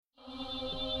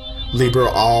Liber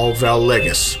Al Vel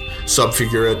Legis,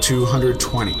 Subfigura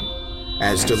 220,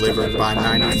 as delivered by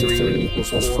 93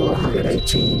 equals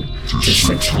 418 to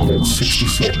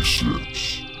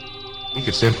 666. You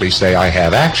could simply say I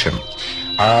have action.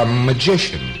 A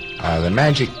magician, the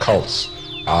magic cults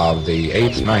of the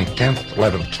 8th, 9th, 10th,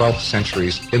 11th, 12th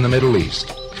centuries in the Middle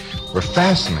East were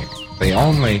fascinating. The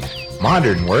only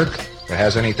modern work that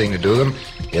has anything to do with them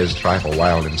is trifle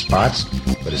wild in spots,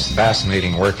 but it's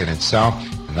fascinating work in itself,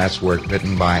 and that's work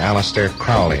written by Aleister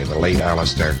Crowley, the late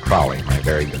Aleister Crowley, my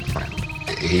very good friend.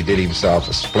 He did himself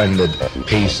a splendid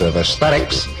piece of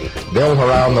aesthetics built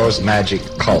around those magic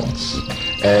cults.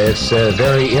 It's a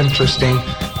very interesting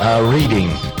reading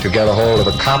to get a hold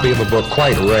of a copy of a book,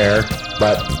 quite rare,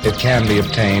 but it can be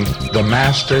obtained, The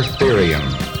Master Therium.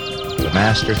 The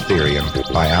Master Therium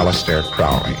by Aleister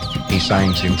Crowley. He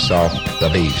signs himself The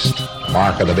Beast.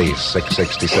 Mark of the Beast,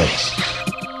 666.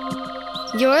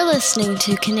 You're listening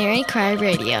to Canary Cry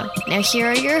Radio. Now here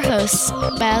are your hosts,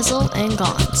 Basil and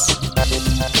Gons.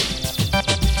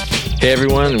 Hey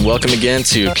everyone, and welcome again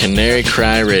to Canary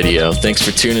Cry Radio. Thanks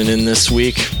for tuning in this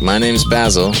week. My name's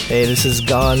Basil. Hey, this is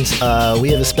Gons.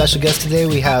 We have a special guest today.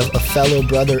 We have a fellow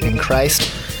brother in Christ.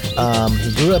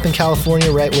 He grew up in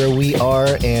California, right where we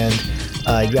are, and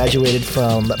graduated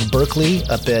from Berkeley,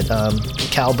 up at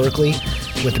Cal Berkeley,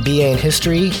 with a BA in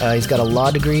history. He's got a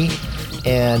law degree,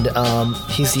 and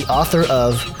he's the author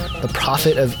of The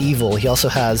Prophet of Evil. He also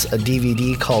has a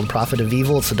DVD called Prophet of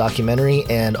Evil. It's a documentary,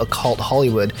 and Occult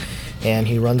Hollywood. And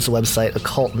he runs the website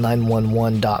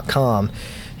occult911.com.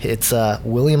 It's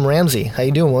William Ramsey. How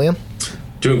you doing, William?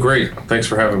 Doing great. Thanks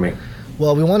for having me.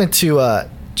 Well, we wanted to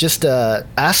just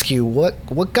ask you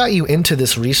what got you into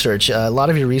this research. A lot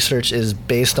of your research is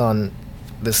based on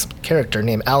this character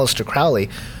named Aleister Crowley.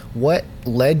 What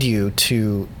led you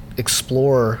to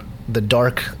explore the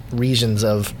dark regions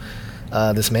of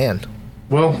this man?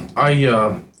 Well,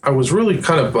 I was really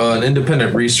kind of an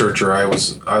independent researcher. I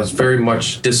was very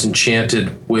much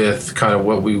disenchanted with kind of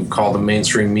what we would call the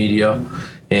mainstream media,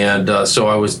 and so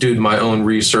I was doing my own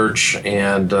research.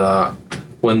 And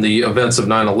when the events of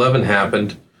 9/11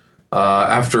 happened,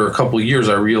 after a couple of years,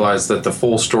 I realized that the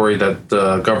full story that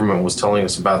the government was telling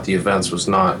us about the events was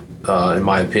not, in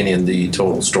my opinion, the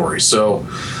total story. So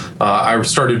I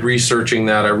started researching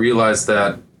that. I realized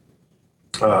that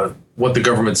what the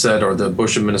government said, or the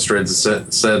Bush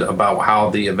administration said about how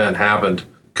the event happened,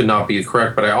 could not be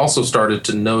correct. But I also started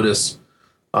to notice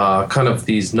kind of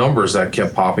these numbers that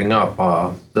kept popping up.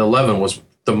 The 11 was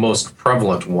the most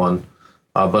prevalent one,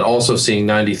 but also seeing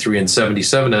 93 and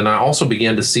 77. And I also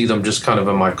began to see them just kind of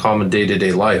in my common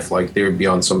day-to-day life, like they would be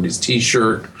on somebody's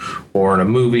T-shirt or in a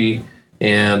movie.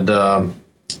 And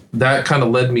that kind of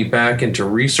led me back into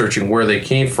researching where they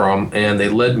came from, and they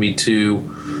led me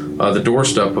to the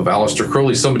doorstep of Aleister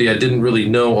Crowley, somebody I didn't really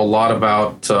know a lot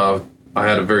about. I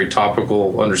had a very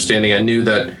topical understanding. I knew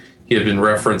that he had been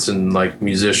referenced in like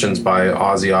musicians by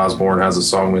Ozzy Osbourne has a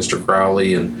song, Mr.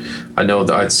 Crowley, and I know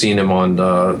that I'd seen him on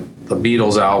the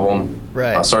Beatles album,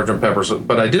 right, Sgt. Pepper's,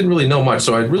 but I didn't really know much.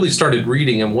 So I really started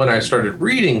reading, and when I started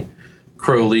reading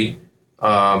Crowley,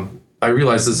 I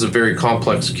realized this is a very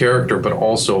complex character, but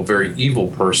also a very evil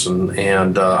person,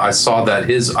 and I saw that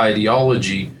his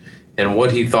ideology and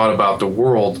what he thought about the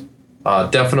world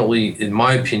definitely, in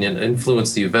my opinion,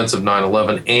 influenced the events of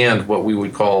 9/11 and what we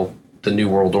would call the New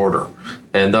World Order.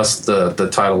 And thus the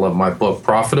title of my book,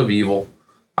 Prophet of Evil,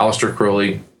 Aleister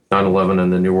Crowley, 9/11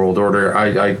 and the New World Order.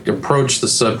 I approached the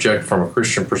subject from a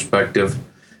Christian perspective,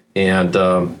 and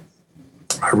I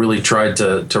really tried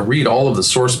to read all of the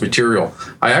source material.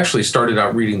 I actually started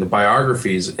out reading the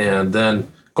biographies, and then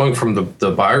going from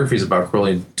the biographies about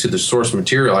Crowley to the source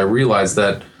material, I realized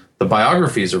that the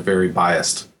biographies are very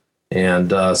biased.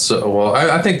 And I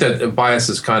think that bias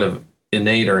is kind of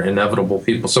innate or inevitable.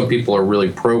 Some people are really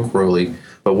pro-Crowley,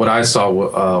 but what I saw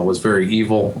was very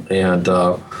evil and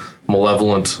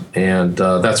malevolent, and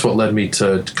that's what led me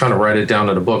to kind of write it down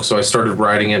in a book. So I started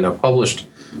writing it, and I published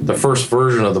the first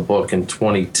version of the book in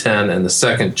 2010, and the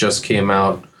second just came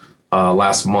out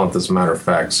last month, as a matter of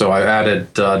fact. So I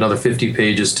added another 50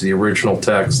 pages to the original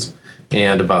text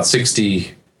and about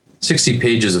 60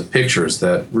 pages of pictures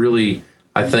that really,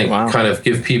 I think, kind of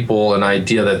give people an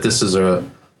idea that this is a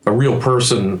real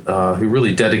person who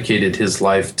really dedicated his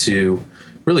life to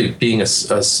really being a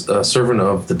servant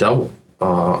of the devil.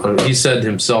 He said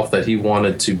himself that he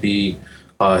wanted to be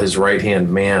his right-hand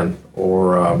man,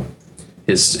 or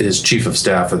his chief of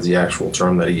staff is the actual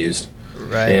term that he used.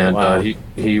 Right. And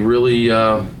he really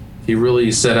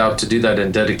set out to do that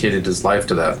and dedicated his life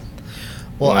to that.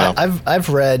 Well, I've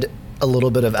read a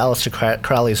little bit of Aleister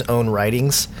Crowley's own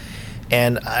writings,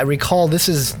 and I recall this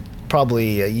is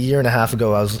probably a year and a half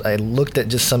ago, I looked at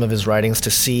just some of his writings to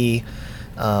see,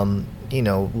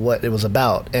 what it was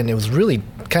about, and it was really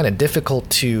kind of difficult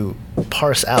to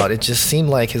parse out. It just seemed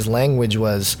like his language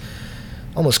was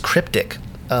almost cryptic.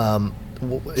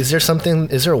 Is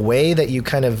there a way that you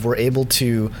kind of were able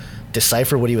to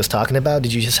decipher what he was talking about?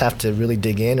 Did you just have to really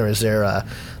dig in, or is there a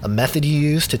method you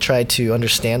use to try to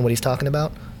understand what he's talking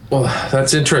about? Well,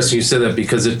 that's interesting you said that,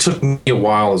 because it took me a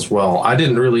while as well. I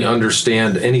didn't really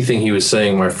understand anything he was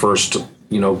saying my first,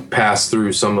 pass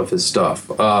through some of his stuff.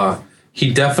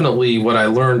 He definitely, what I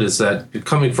learned is that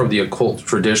coming from the occult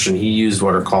tradition, he used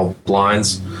what are called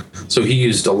blinds. So he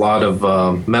used a lot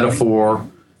of metaphor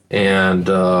and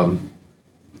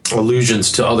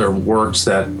allusions to other works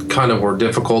that kind of were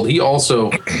difficult. He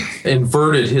also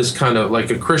inverted his kind of, like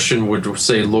a Christian would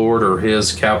say Lord, or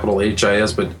his, capital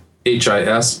H-I-S, but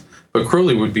H-I-S, but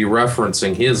Crowley would be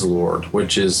referencing his Lord,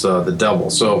 which is the devil.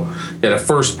 So at a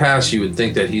first pass, you would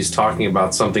think that he's talking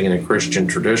about something in a Christian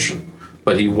tradition,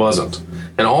 but he wasn't.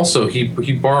 And also he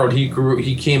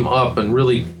came up and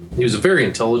really, he was a very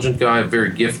intelligent guy,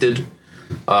 very gifted,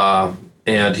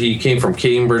 and he came from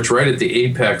Cambridge, right at the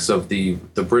apex of the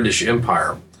British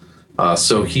Empire.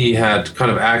 So he had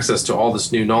kind of access to all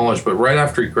this new knowledge, but right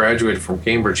after he graduated from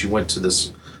Cambridge, he went to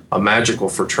this a magical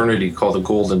fraternity called the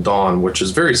Golden Dawn, which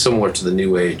is very similar to the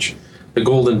New Age. The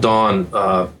Golden Dawn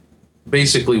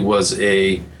basically was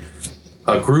a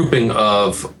grouping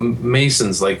of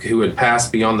Masons, like who had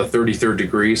passed beyond the 33rd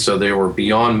degree, so they were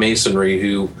beyond Masonry,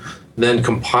 who then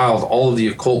compiled all of the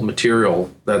occult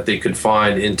material that they could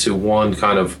find into one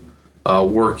kind of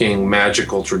working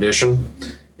magical tradition.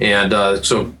 And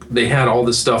so they had all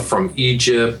this stuff from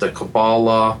Egypt, the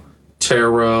Kabbalah,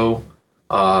 tarot,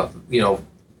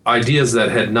 ideas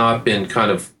that had not been kind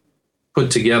of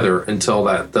put together until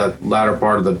that latter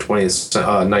part of the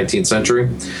 19th century.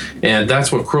 And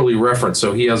that's what Crowley referenced.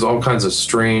 So he has all kinds of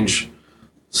strange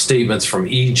statements from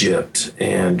Egypt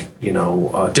and,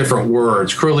 different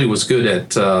words. Crowley was good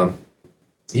at,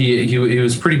 he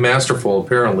was pretty masterful,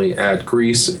 apparently, at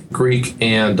Greek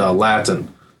and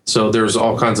Latin. So there's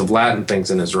all kinds of Latin things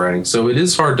in his writing. So it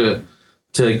is hard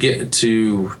to get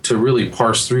to really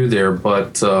parse through there.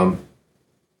 But,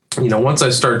 once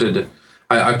I started,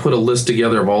 I put a list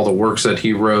together of all the works that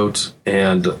he wrote,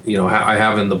 and I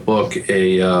have in the book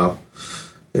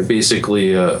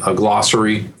basically a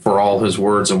glossary for all his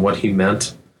words and what he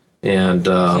meant. And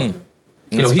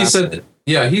he said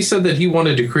that he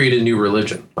wanted to create a new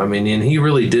religion. I mean, and he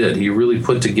really did. He really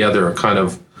put together a kind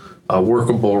of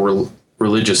workable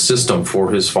religious system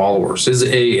for his followers. His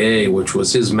AA, which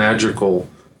was his magical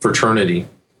fraternity.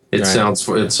 It's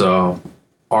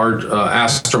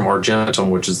Astrum Argentum,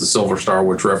 which is the silver star,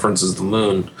 which references the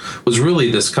moon, was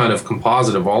really this kind of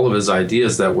composite of all of his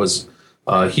ideas that was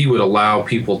he would allow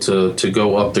people to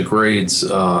go up the grades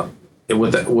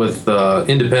with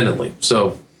independently.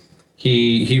 So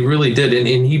he really did, and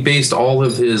he based all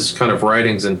of his kind of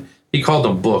writings, and he called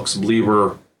them books,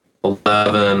 Liber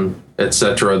 11,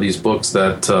 etc. These books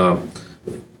that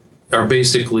are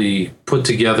basically put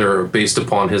together based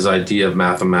upon his idea of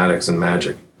mathematics and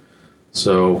magic.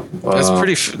 So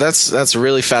that's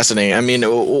really fascinating. I mean,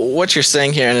 what you're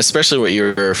saying here, and especially what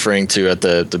you're referring to at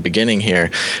the beginning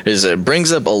here, is it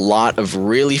brings up a lot of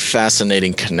really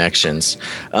fascinating connections.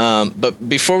 But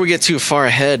before we get too far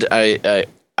ahead, I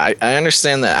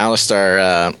understand that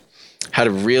Aleister had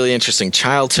a really interesting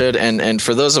childhood, and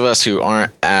for those of us who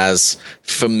aren't as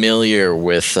familiar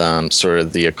with sort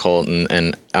of the occult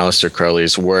and Aleister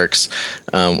Crowley's works,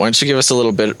 why don't you give us a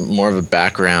little bit more of a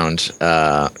background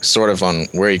sort of on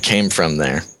where he came from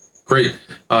there? Great.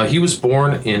 He was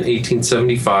born in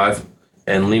 1875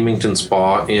 in Leamington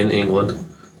Spa in England.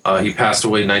 He passed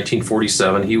away in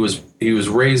 1947. He was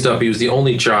raised up. He was the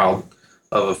only child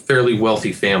of a fairly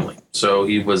wealthy family. So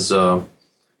he was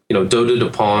doted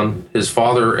upon. His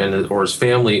father or his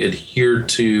family adhered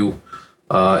to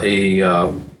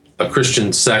a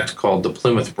Christian sect called the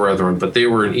Plymouth Brethren, but they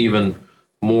were an even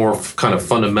more kind of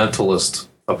fundamentalist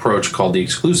approach called the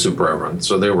Exclusive Brethren.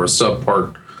 So they were a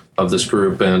subpart of this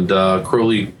group, and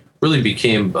Crowley really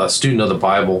became a student of the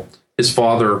Bible. His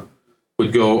father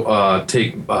would go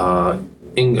take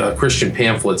Christian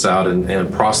pamphlets out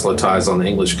and proselytize on the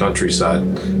English countryside,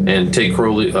 and take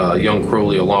young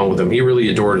Crowley along with him. He really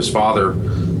adored his father,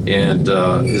 and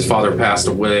his father passed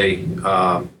away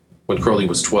when Crowley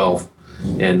was 12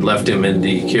 and left him in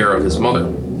the care of his mother.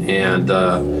 And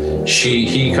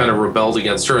he kind of rebelled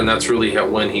against her, and that's really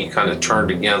when he kind of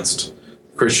turned against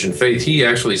Christian faith. He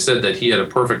actually said that he had a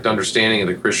perfect understanding of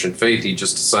the Christian faith. He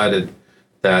just decided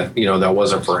that that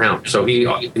wasn't for him. So he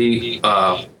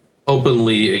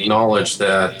openly acknowledged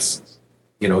that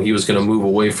he was going to move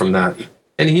away from that.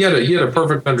 And he had a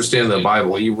perfect understanding of the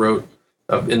Bible. He wrote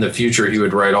in the future he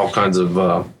would write all kinds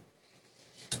of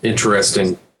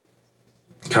interesting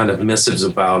kind of missives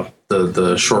about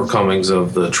the shortcomings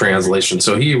of the translation.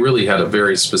 So he really had a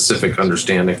very specific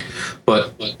understanding.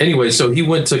 But anyway, so he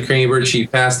went to Cambridge. He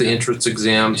passed the entrance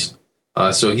exams.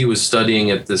 So he was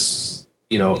studying at this,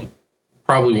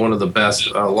 probably one of the best,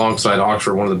 alongside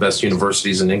Oxford, one of the best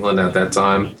universities in England at that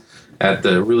time, at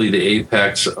the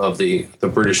apex of the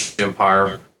British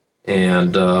Empire.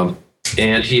 And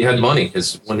he had money.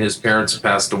 When his parents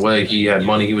passed away, he had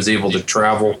money. He was able to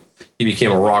travel. He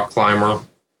became a rock climber,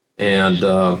 and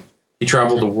he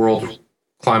traveled the world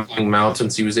climbing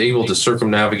mountains. He was able to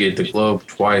circumnavigate the globe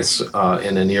twice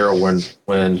in an era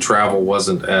when travel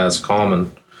wasn't as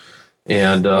common.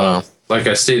 And like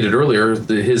I stated earlier,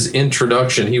 his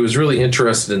introduction, he was really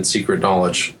interested in secret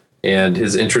knowledge. And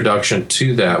his introduction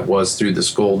to that was through this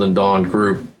Golden Dawn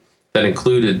group that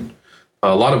included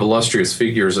a lot of illustrious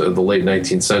figures of the late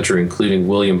 19th century, including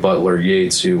William Butler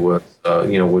Yeats, who would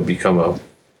become a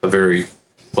very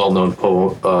well-known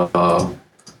poet.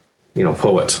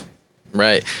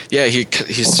 Right. Yeah, he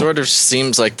sort of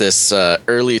seems like this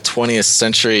early 20th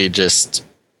century, just,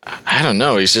 I don't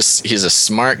know, he's a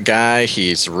smart guy,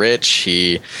 he's rich,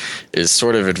 he is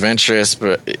sort of adventurous,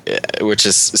 but which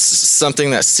is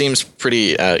something that seems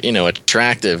pretty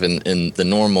attractive in the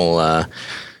normal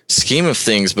scheme of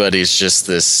things, but he's just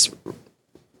this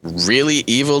really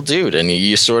evil dude, and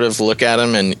you sort of look at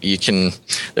him and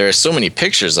there are so many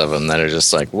pictures of him that are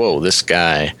just like, whoa, this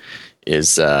guy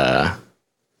is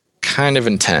kind of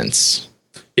intense.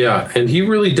 Yeah, and he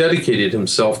really dedicated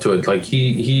himself to it. Like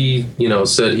he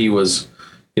said he was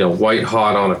white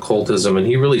hot on occultism, and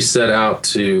he really set out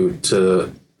to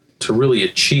really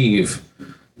achieve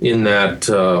in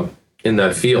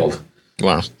that field.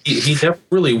 Wow. He never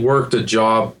really worked a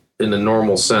job in the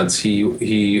normal sense.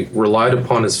 He relied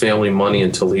upon his family money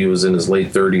until he was in his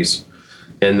late 30s,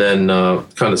 and then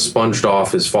kind of sponged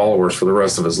off his followers for the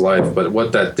rest of his life. But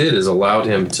what that did is allowed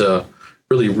him to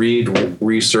really read,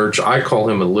 research. I call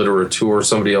him a literateur.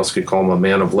 Somebody else could call him a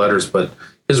man of letters, but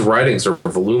his writings are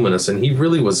voluminous, and he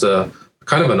really was a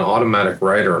kind of an automatic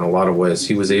writer in a lot of ways.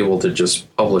 He was able to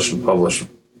just publish and publish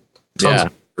tons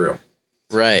of material.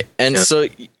 Right. And so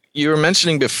you were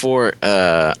mentioning before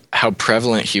how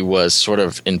prevalent he was sort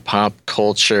of in pop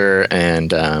culture,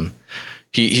 and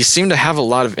he seemed to have a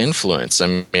lot of influence.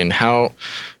 I mean, how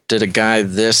did a guy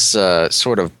this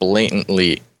sort of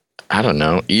blatantly, I don't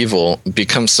know, evil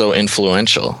become so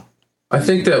influential? I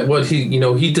think that what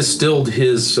he distilled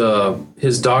his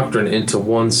doctrine into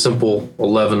one simple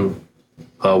 11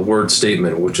 word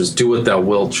statement, which is "Do what thou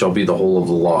wilt shall be the whole of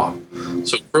the law."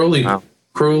 So Crowley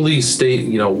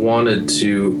wanted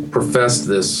to profess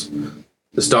this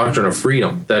doctrine of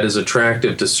freedom that is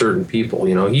attractive to certain people.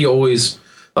 He always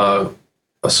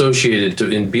associated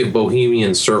in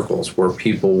bohemian circles where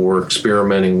people were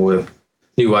experimenting with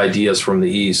new ideas from the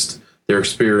East. They're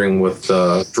experimenting with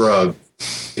drugs,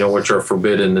 which are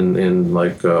forbidden in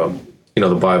like the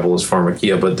Bible is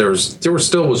pharmakia. But there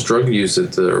still was drug use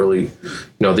at the early,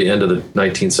 the end of the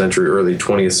 19th century, early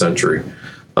 20th century.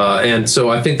 And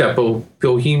so I think that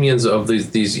bohemians of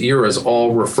these eras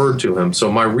all referred to him.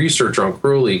 So my research on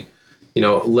Crowley,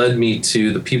 led me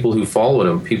to the people who followed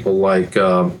him, people like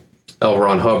L.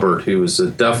 Ron Hubbard, who was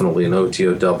definitely an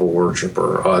OTO devil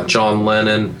worshiper. John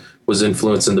Lennon was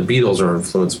influenced, and the Beatles are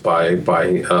influenced by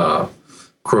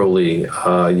Crowley.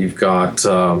 You've got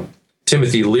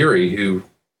Timothy Leary, who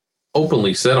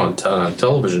openly said on a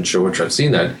television show, which I've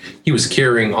seen, that he was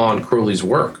carrying on Crowley's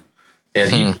work.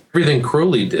 And everything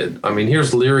Crowley did. I mean,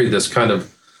 here's Leary, this kind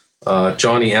of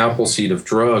Johnny Appleseed of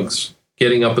drugs,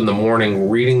 getting up in the morning,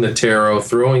 reading the tarot,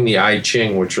 throwing the I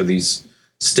Ching, which are these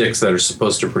sticks that are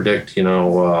supposed to predict,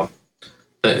 what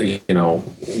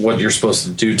you're supposed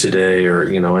to do today, or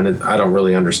and I don't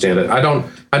really understand it. I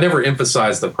never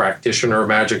emphasize the practitioner of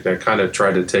magic. I kind of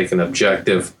try to take an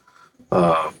objective,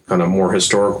 kind of more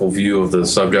historical view of the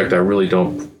subject. I really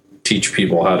don't teach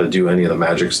people how to do any of the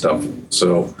magic stuff.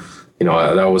 So,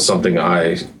 that was something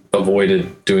I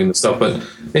avoided doing the stuff. But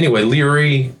anyway,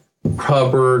 Leary,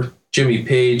 Hubbard, Jimmy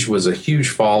Page was a huge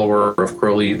follower of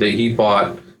Crowley.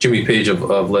 Jimmy Page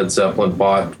of Led Zeppelin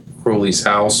bought Crowley's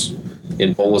house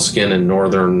in Boleskine in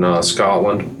northern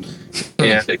Scotland,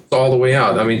 and it's all the way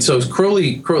out. I mean, so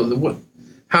Crowley,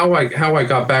 how I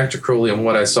got back to Crowley and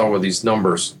what I saw were these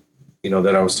numbers,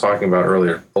 that I was talking about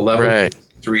earlier. 11, right.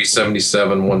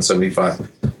 377, 175.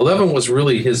 11 was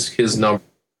really his number.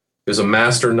 It was a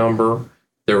master number.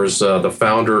 There was the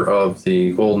founder of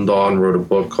the Golden Dawn wrote a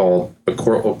book called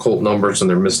Occult Numbers and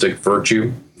Their Mystic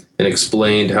Virtue. and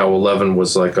explained how 11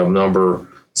 was like a number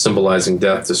symbolizing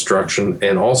death, destruction,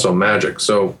 and also magic.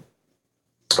 So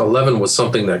 11 was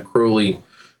something that Crowley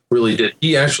really did.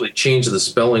 He actually changed the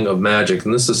spelling of magic,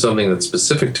 and this is something that's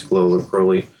specific to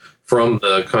Crowley, from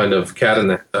the kind of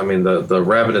the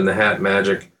rabbit in the hat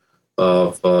magic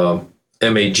of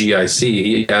MAGIC.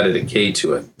 He added a K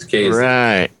to it. The K is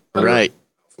right.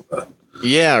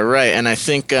 Yeah, right. And I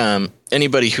think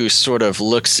anybody who sort of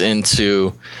looks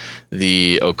into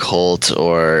the occult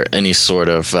or any sort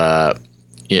of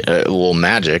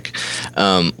magic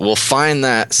will find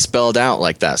that spelled out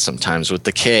like that sometimes with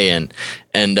the K, and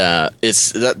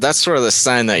it's that's sort of the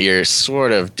sign that you're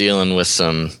sort of dealing with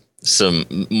some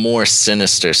more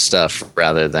sinister stuff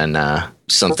rather than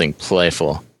something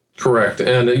playful. Correct.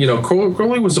 And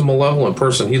Crowley was a malevolent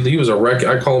person. He was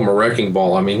I call him a wrecking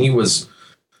ball. I mean, he was,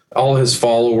 all his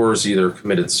followers either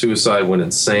committed suicide, went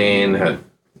insane, had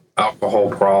alcohol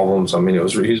problems. I mean,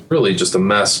 he's really just a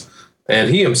mess. And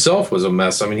he himself was a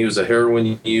mess. I mean, he was a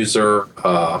heroin user,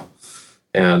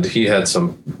 and he had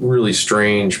some really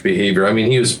strange behavior. I mean,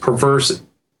 he was perverse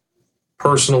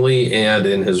personally and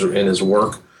in his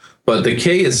work. But the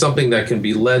K is something that can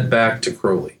be led back to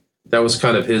Crowley. That was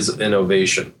kind of his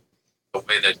innovation, the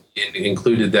way that he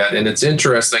included that. And it's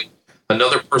interesting.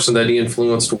 Another person that he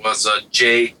influenced was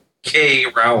J.K.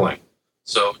 Rowling.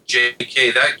 So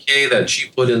J.K., that K that she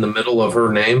put in the middle of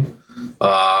her name,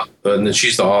 and then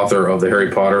she's the author of the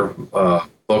Harry Potter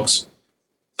books.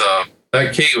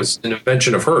 That K was an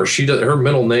invention of hers. Her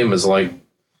middle name is like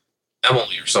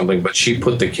Emily or something, but she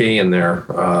put the K in there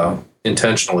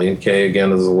intentionally. And K,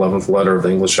 again, is the 11th letter of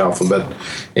the English alphabet.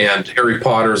 And Harry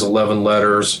Potter's 11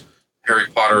 letters. Harry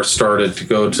Potter started to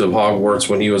go to Hogwarts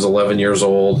when he was 11 years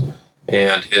old,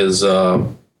 and his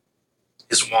wand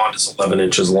is 11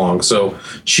 inches long. So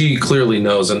she clearly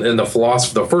knows. And in the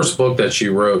first book that she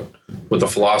wrote with the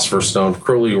Philosopher's Stone,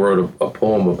 Crowley wrote a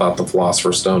poem about the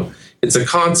Philosopher's Stone. It's a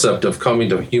concept of coming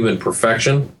to human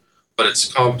perfection, but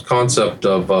it's a concept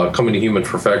of coming to human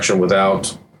perfection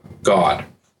without God.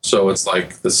 So it's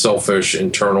like the selfish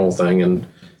internal thing, and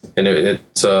it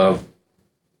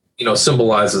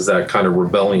symbolizes that kind of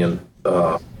rebellion.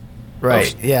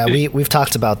 Right. Yeah, we've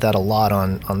talked about that a lot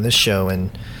on this show, and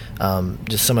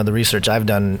just some of the research I've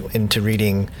done into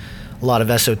reading a lot of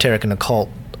esoteric and occult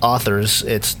authors.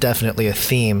 It's definitely a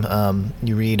theme.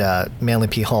 You read Manly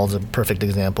P. Hall is a perfect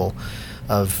example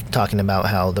of talking about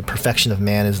how the perfection of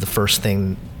man is the first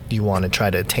thing you want to try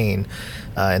to attain,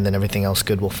 and then everything else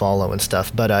good will follow and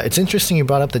stuff. But it's interesting you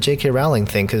brought up the J.K. Rowling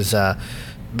thing, because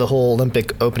the whole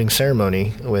Olympic opening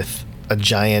ceremony with a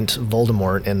giant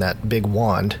Voldemort and that big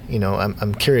wand,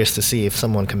 I'm curious to see if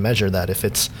someone can measure that, if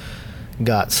it's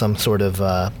got some sort of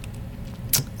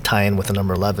tie-in with the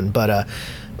number 11. But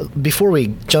before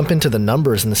we jump into the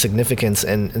numbers and the significance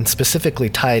and specifically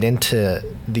tie it into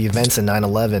the events in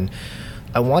 9/11,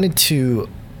 I wanted to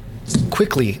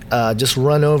quickly just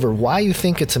run over why you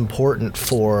think it's important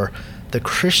for the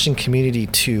Christian community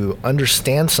to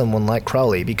understand someone like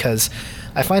Crowley, because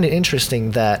I find it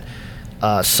interesting that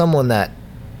someone that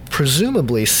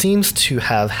presumably seems to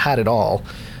have had it all,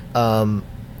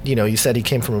 you said he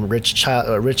came from a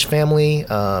rich family,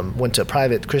 went to a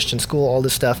private Christian school, all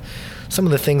this stuff. Some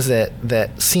of the things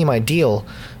that seem ideal,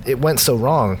 it went so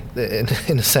wrong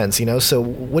in a sense, So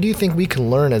what do you think we can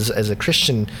learn as a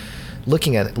Christian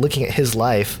looking at his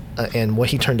life and what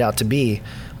he turned out to be?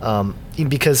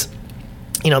 Because,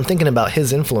 I'm thinking about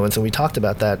his influence, and we talked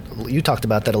about that. You talked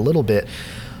about that a little bit,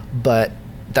 but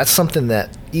that's something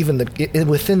that even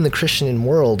within the Christian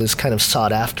world is kind of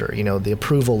sought after. The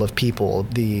approval of people,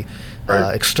 the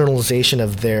externalization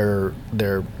of their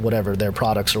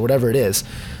products or whatever it is,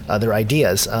 their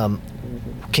ideas.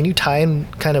 Can you tie in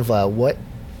kind of what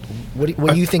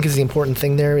you think is the important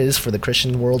thing there is for the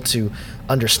Christian world to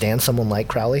understand someone like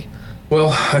Crowley? Well,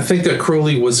 I think that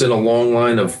Crowley was in a long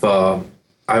line of,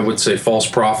 I would say, false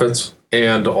prophets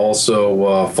and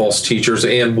also false teachers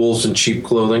and wolves in sheep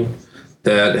clothing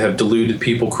that have deluded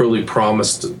people. Crowley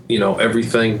promised,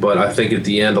 everything, but I think at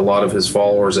the end, a lot of his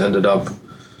followers ended up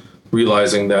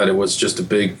realizing that it was just a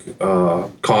big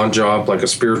con job, like a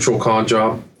spiritual con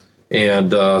job.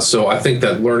 And so I think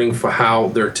that learning for how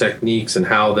their techniques and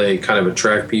how they kind of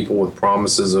attract people with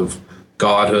promises of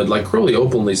godhood, like Crowley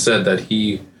openly said that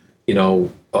he,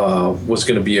 was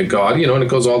going to be a god, and it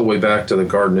goes all the way back to the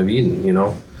Garden of Eden,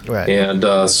 Right.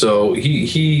 And so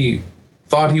he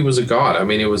thought he was a god. I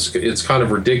mean, it's kind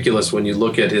of ridiculous when you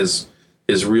look at his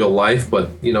real life,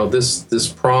 but this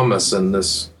promise and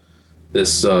this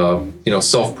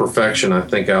self-perfection, I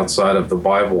think outside of the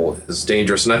Bible is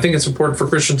dangerous. And I think it's important for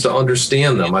Christians to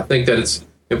understand them. I think that it's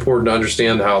important to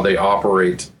understand how they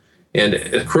operate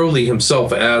And Crowley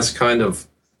himself, as kind of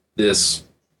this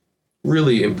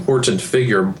really important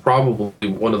figure, probably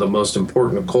one of the most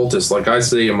important occultists. Like I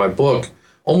say in my book,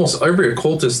 almost every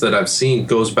occultist that I've seen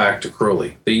goes back to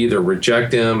Crowley. They either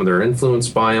reject him, they're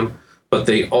influenced by him, but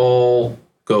they all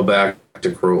go back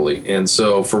to Crowley. And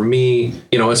so for me,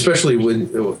 especially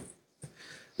when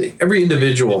every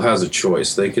individual has a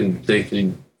choice, they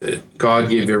can. God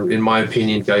gave, in my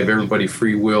opinion, gave everybody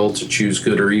free will to choose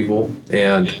good or evil,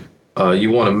 and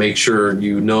you want to make sure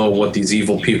you know what these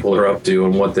evil people are up to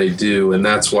and what they do, and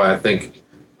that's why I think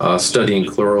studying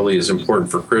Crowley is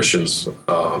important for Christians,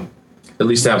 at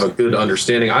least to have a good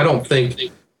understanding. I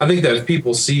think that if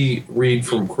people read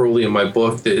from Crowley in my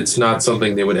book, that it's not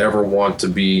something they would ever want to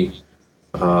be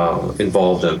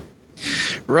involved in.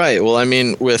 Right. Well, I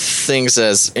mean, with things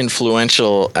as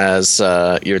influential as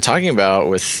you're talking about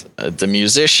with the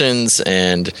musicians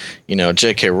and,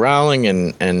 J.K. Rowling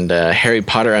and Harry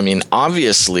Potter, I mean,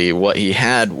 obviously what he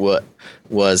had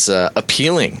was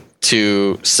appealing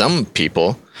to some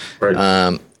people.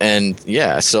 Right. And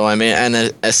yeah, so I mean,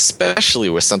 and especially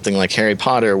with something like Harry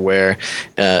Potter, where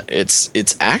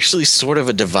it's actually sort of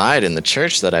a divide in the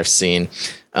church that I've seen.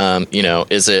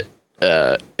 Is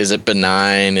it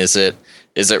benign? Is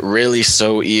it really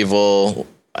so evil?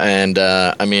 And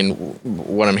I mean,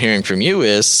 what I'm hearing from you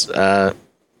is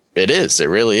it is. It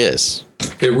really is.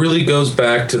 It really goes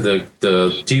back to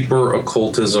the deeper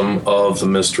occultism of the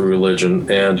mystery religion,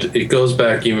 and it goes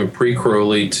back even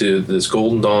pre-Crowley to this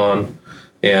Golden Dawn,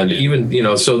 and even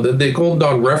so the Golden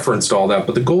Dawn referenced all that,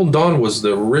 but the Golden Dawn was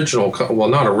the original, well,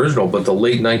 not original, but the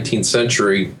late 19th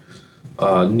century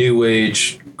New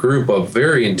Age group of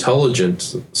very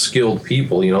intelligent, skilled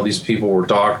people. These people were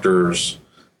doctors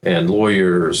and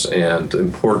lawyers and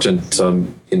important.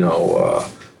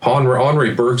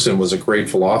 Henri Bergson was a great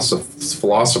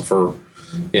philosopher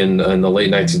in the late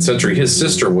 19th century. His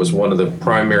sister was one of the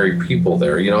primary people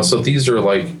there. So these are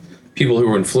like people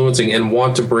who are influencing and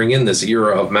want to bring in this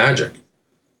era of magic,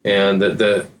 and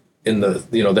the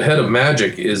head of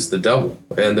magic is the devil,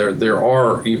 and there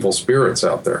are evil spirits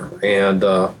out there, and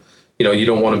you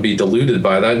don't want to be deluded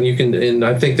by that. And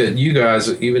I think that you guys,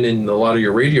 even in a lot of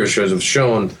your radio shows, have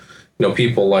shown,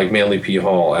 people like Manly P.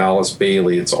 Hall, Alice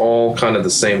Bailey. It's all kind of the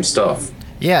same stuff.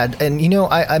 Yeah, and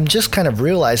I'm just kind of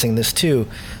realizing this too.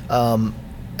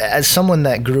 As someone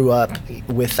that grew up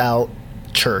without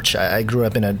church, I grew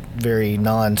up in a very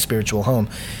non-spiritual home,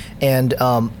 and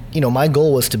my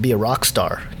goal was to be a rock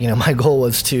star. My goal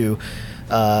was to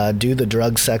do the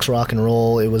drug, sex, rock and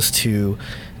roll. It was to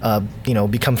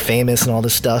become famous and all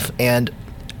this stuff. And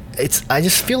I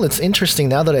just feel it's interesting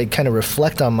now that I kind of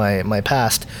reflect on my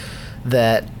past,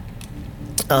 that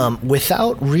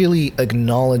without really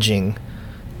acknowledging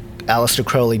Aleister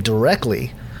Crowley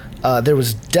directly, there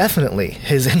was definitely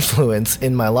his influence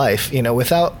in my life,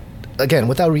 without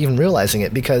even realizing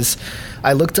it, because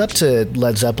I looked up to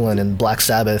Led Zeppelin and Black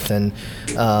Sabbath and,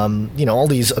 all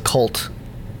these occult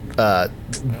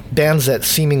bands that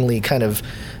seemingly kind of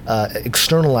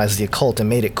externalized the occult and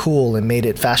made it cool and made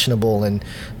it fashionable and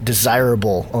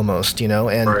desirable almost,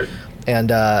 and right.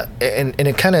 and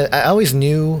it kind of, I always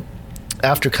knew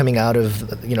after coming out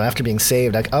of, after being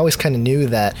saved, I always kind of knew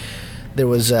that there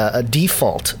was a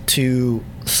default to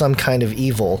some kind of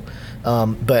evil,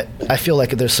 but I feel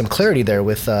like there's some clarity there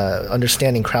with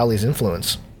understanding Crowley's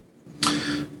influence.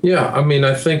 Yeah, I mean,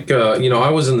 I think, I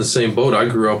was in the same boat. I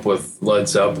grew up with Led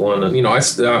Zeppelin, and,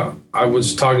 I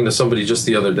was talking to somebody just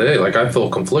the other day, like, I feel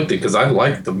conflicted because I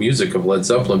like the music of Led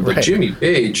Zeppelin, but right. Jimmy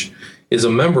Page is a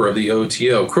member of the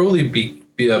OTO. Crowley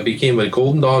became a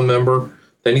Golden Dawn member,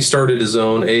 then he started his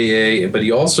own AA, but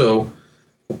he also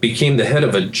became the head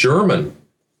of a German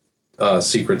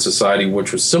secret society,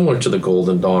 which was similar to the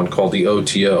Golden Dawn, called the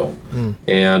OTO.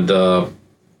 And,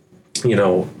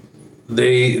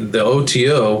 the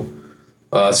OTO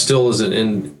still is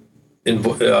in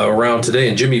around today,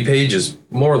 and Jimmy Page is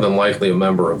more than likely a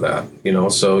member of that.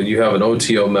 So you have an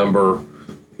OTO member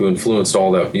who influenced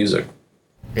all that music.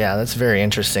 Yeah, that's very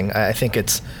interesting. I think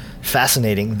it's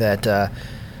fascinating that,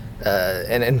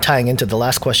 and tying into the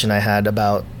last question I had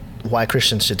about why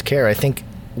Christians should care, I think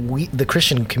the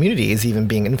Christian community is even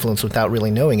being influenced without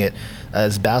really knowing it,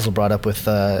 as Basil brought up with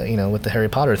with the Harry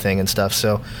Potter thing and stuff.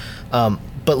 So.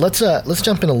 But let's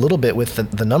jump in a little bit with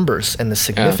the numbers and the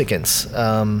significance.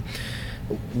 Yeah.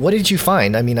 What did you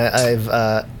find? I mean,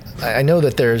 I know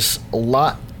that there's a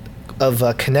lot of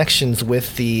connections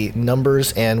with the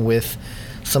numbers and with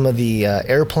some of the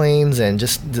airplanes and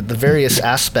just the various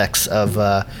aspects of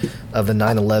the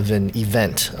 9/11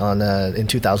 event in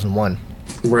 2001.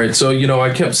 Right. So I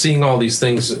kept seeing all these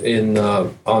things on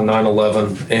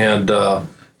 9/11, and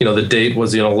the date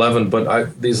was in 11,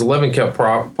 but these 11 kept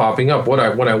popping up. When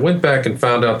I went back and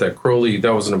found out that Crowley,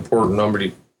 that was an important number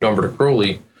to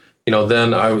Crowley,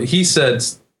 then he said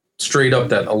straight up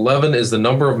that 11 is the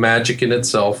number of magic in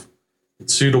itself.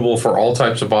 It's suitable for all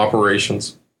types of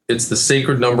operations. It's the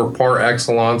sacred number par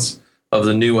excellence of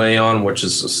the new aeon, which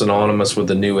is synonymous with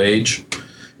the new age.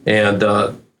 And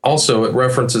also it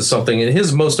references something in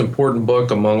his most important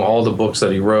book among all the books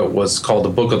that he wrote was called the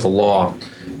Book of the Law.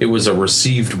 It was a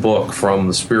received book from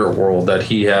the spirit world that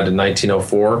he had in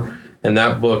 1904. And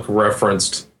that book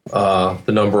referenced the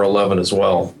number 11 as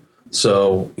well.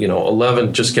 So,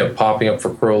 11 just kept popping up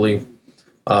for Crowley.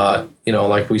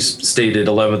 Like we stated,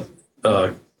 11th,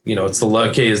 it's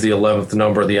the K is the 11th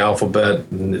number of the alphabet,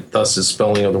 and thus is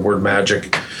spelling of the word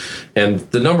magic. And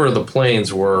the number of the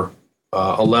planes were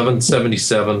 11,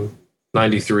 77,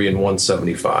 93, and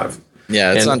 175.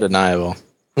 Yeah, it's undeniable.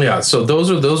 Yeah, so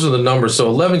those are the numbers. So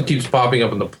 11 keeps popping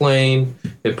up in the plane.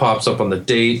 It pops up on the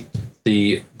date.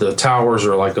 The towers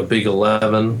are like a big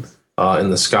 11 in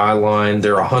the skyline.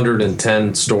 There are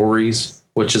 110 stories,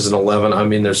 which is an 11. I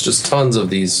mean, there's just tons of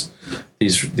these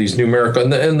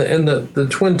numerical, and the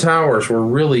twin towers were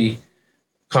really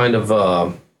kind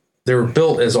of they were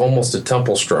built as almost a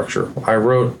temple structure. I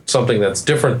wrote something that's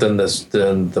different than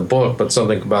the book, but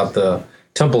something about the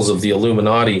temples of the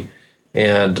Illuminati.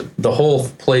 And the whole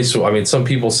place, I mean, some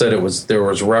people said there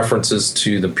was references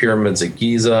to the pyramids at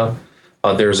Giza.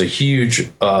 There's a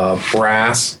huge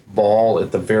brass ball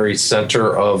at the very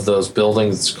center of those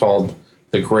buildings. It's called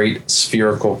the Great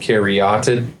Spherical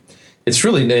Caryatid. It's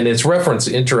really, and it's referenced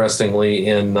interestingly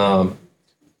in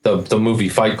the movie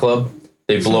Fight Club.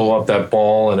 They blow up that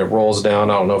ball and it rolls down.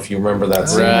 I don't know if you remember that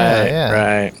scene.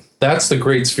 Right. That's the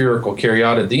Great Spherical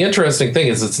Caryatid. The interesting thing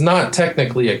is it's not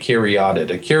technically a caryatid.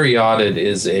 A caryatid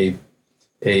is a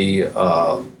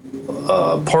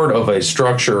part of a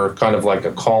structure, kind of like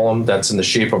a column that's in the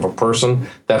shape of a person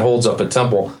that holds up a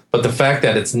temple. But the fact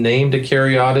that it's named a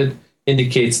caryatid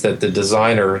indicates that the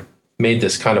designer made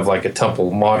this kind of like a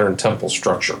temple, modern temple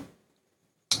structure.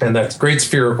 And that Great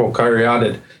Spherical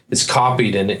Caryatid is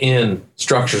copied in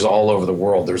structures all over the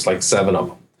world. There's like 7 of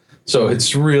them. So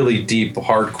it's really deep,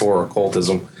 hardcore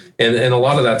occultism. And a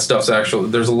lot of that stuff's actually,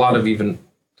 there's a lot of even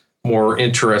more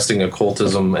interesting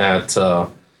occultism at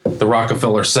the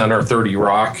Rockefeller Center, 30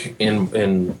 Rock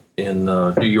in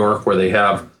New York, where they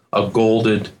have a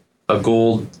gold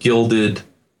gilded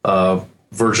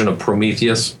version of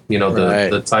Prometheus,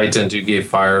 the Titan who gave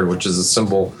fire, which is a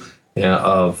symbol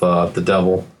of the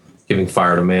devil giving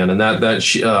fire to man. And that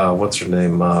what's her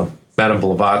name? Madame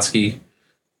Blavatsky,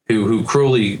 who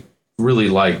Crowley really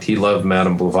liked. He loved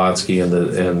Madame Blavatsky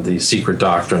and the Secret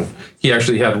Doctrine. He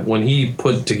actually had, when he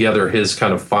put together his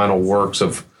kind of final works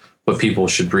of what people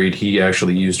should read, he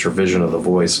actually used her vision of the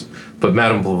voice. But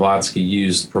Madame Blavatsky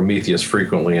used Prometheus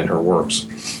frequently in her works.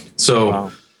 So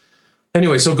wow.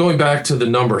 Anyway, so going back to the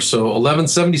number, so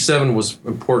 1177 was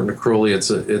important to Crowley.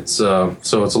 So it's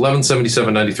 11,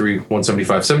 77, 93,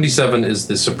 175. 77 is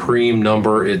the supreme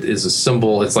number. It is a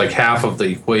symbol. It's like half of the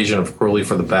equation of Crowley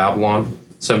for the Babylon.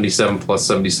 77 plus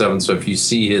 77. So if you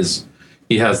see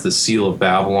he has the seal of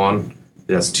Babylon.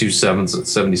 It has 2 sevens at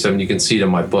 77. You can see it in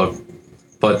my book.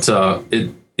 But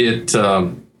it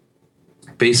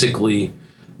basically,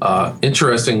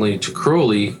 interestingly, to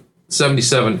Crowley,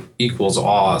 77 equals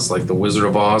Oz, like the Wizard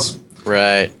of Oz.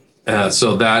 Right.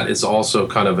 So that is also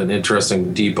kind of an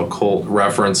interesting, deep occult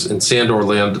reference. In Sandor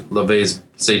LaVey's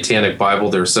Satanic Bible,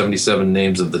 there are 77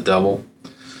 names of the devil.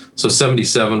 So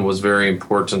 77 was very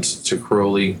important to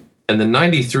Crowley. And the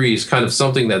 93 is kind of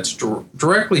something that's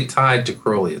directly tied to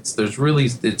Crowley.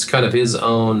 It's kind of his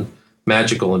own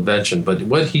magical invention. But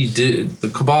what he did, the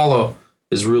Kabbalah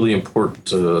is really important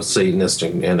to Satanists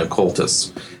and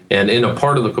occultists. And in a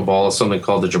part of the Kabbalah, something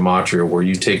called the gematria, where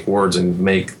you take words and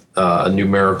make a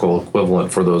numerical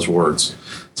equivalent for those words.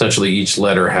 Essentially, each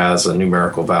letter has a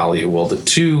numerical value. Well, the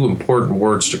 2 important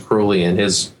words to Crowley and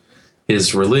his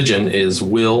religion is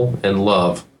will and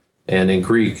love. And in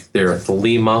Greek, they're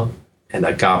thelema and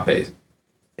agape.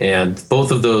 And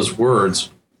both of those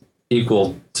words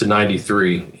equal to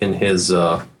 93 in his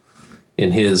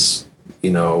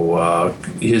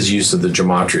his use of the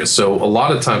gematria. So a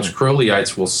lot of times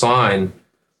Crowleyites will sign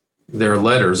their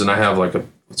letters, and I have like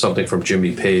something from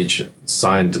Jimmy Page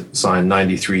signed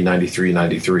 93, 93,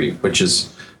 93, which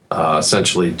is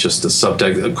essentially just a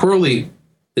subtext. Crowley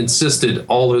insisted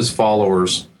all his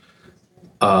followers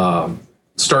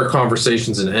start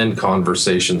conversations and end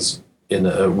conversations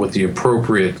with the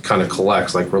appropriate kind of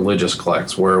collects, like religious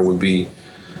collects, where it would be,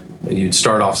 you'd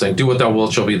start off saying, do what thou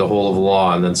wilt shall be the whole of the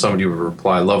law. And then somebody would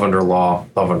reply, love under law,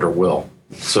 love under will.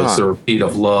 So it's the repeat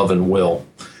of love and will.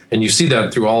 And you see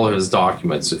that through all of his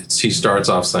documents. He starts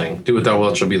off saying, do what thou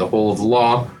wilt shall be the whole of the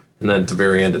law. And then at the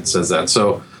very end, it says that.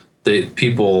 So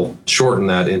people shorten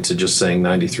that into just saying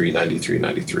 93, 93,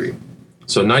 93.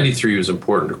 So 93 was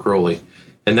important to Crowley.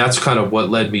 And that's kind of what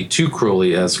led me to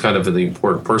Crowley as kind of the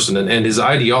important person. And his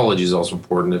ideology is also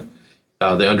important.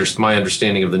 My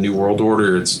understanding of the New World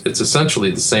Order, it's essentially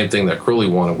the same thing that Crowley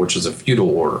wanted, which is a feudal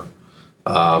order.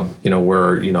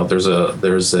 Where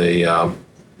there's a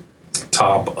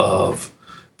top of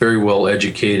very well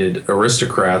educated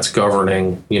aristocrats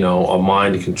governing, a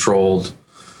mind controlled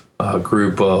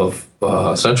group of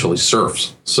essentially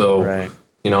serfs. So. Right.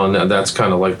 And that's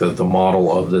kind of like the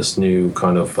model of this new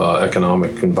kind of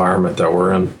economic environment that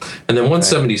we're in. And then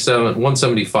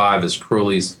 175 is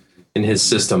Crowley's, in his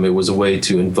system, it was a way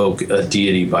to invoke a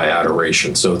deity by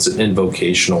adoration. So it's an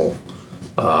invocational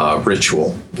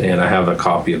ritual. And I have a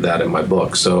copy of that in my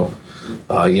book. So,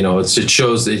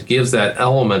 it gives that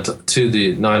element to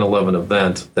the 9/11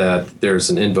 event that there's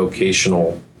an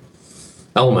invocational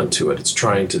element to it. It's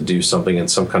trying to do something in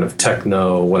some kind of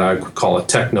what I would call a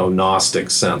techno-gnostic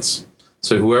sense.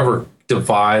 So whoever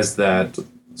devised that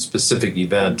specific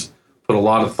event put a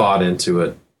lot of thought into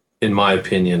it, in my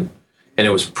opinion, and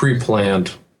it was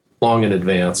pre-planned long in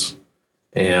advance.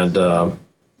 And,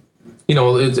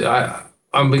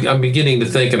 I'm beginning to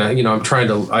think, and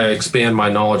I expand my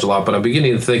knowledge a lot, but I'm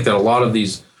beginning to think that a lot of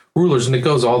these rulers, and it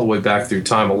goes all the way back through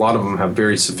time, a lot of them have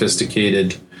very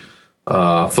sophisticated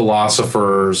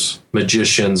philosophers,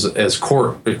 magicians as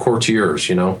courtiers,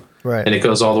 Right. And it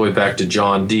goes all the way back to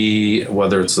John Dee,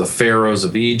 whether it's the pharaohs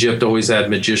of Egypt always had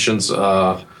magicians,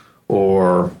 and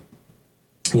I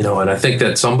think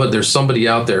that there's somebody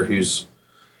out there who's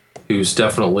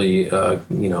definitely,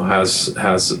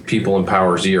 has people in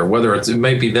power's ear, whether it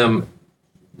might be them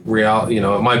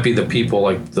it might be the people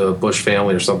like the Bush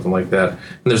family or something like that. And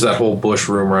there's that whole Bush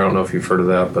rumor. I don't know if you've heard of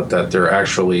that, but that they're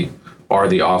actually are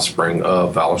the offspring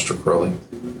of Aleister Crowley.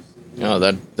 Oh,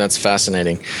 that's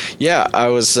fascinating. Yeah, I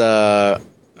was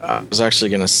actually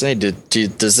going to say,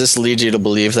 does this lead you to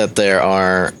believe that there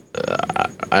are,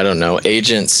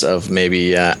 agents of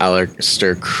maybe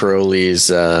Aleister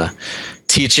Crowley's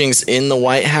teachings in the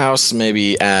White House,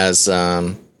 maybe as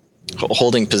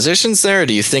holding positions there? Or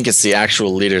do you think it's the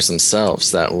actual leaders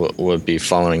themselves that would be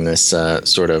following this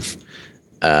sort of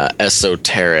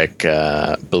esoteric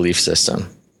belief system?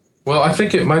 Well, I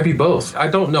think it might be both. I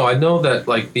don't know. I know that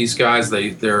like these guys,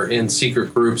 they're in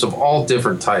secret groups of all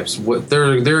different types.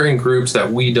 They're in groups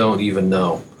that we don't even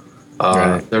know.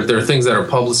 Right. There are things that are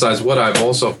publicized.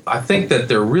 I think that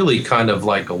they're really kind of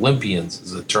like Olympians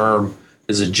is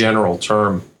a general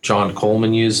term John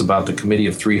Coleman used about the Committee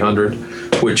of 300,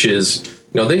 which is,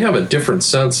 they have a different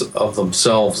sense of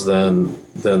themselves than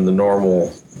the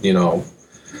normal,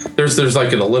 There's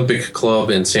like an Olympic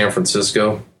club in San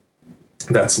Francisco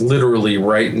that's literally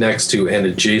right next to and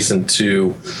adjacent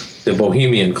to the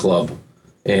Bohemian Club.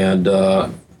 And,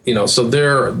 so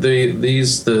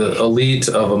the elite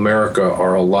of America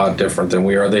are a lot different than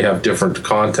we are. They have different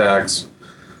contacts.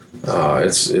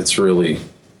 It's really,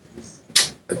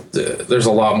 there's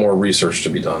a lot more research to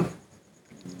be done.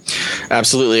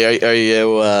 Absolutely. Are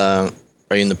you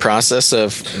in the process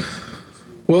of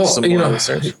some more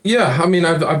research? Yeah. I mean,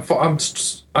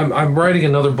 I'm writing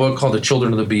another book called The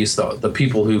Children of the Beast, the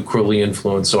people who Crowley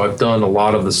influenced. So I've done a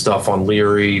lot of the stuff on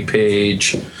Leary,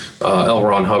 Page, L.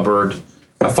 Ron Hubbard.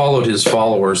 I followed his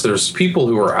followers. There's people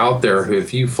who are out there who,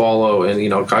 if you follow,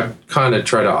 and I kind of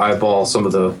try to eyeball some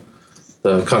of the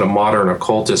kind of modern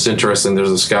occultists. Interesting. There's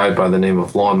this guy by the name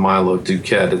of Lon Milo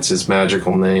Duquette. It's his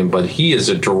magical name, but he is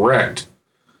a direct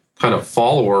kind of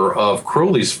follower of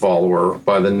Crowley's follower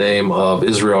by the name of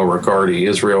Israel Regardie.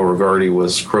 Israel Regardie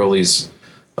was Crowley's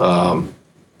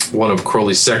one of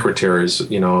Crowley's secretaries,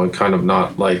 kind of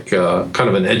not like kind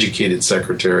of an educated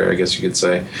secretary, I guess you could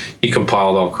say. He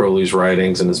compiled all Crowley's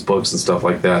writings and his books and stuff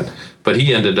like that. But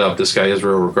this guy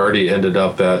Israel Regardie ended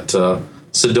up at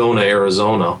Sedona,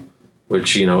 Arizona,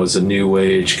 which, is a new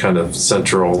age kind of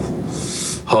central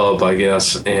hub, I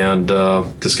guess. And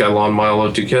this guy Lon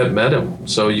Milo Duquette met him.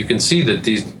 So you can see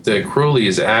that Crowley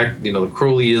is the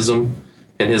Crowleyism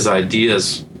and his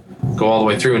ideas go all the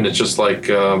way through. And it's just like,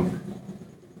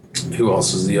 who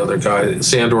else is the other guy?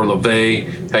 Sandor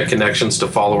LaVey had connections to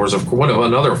followers of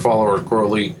another follower of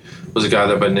Crowley was a guy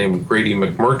that by the name of Grady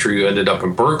McMurtry, who ended up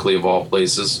in Berkeley of all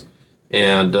places,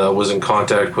 and was in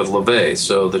contact with LaVey.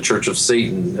 So the Church of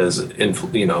Satan has,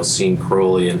 seen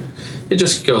Crowley, and it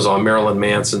just goes on. Marilyn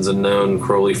Manson's a known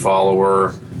Crowley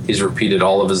follower. He's repeated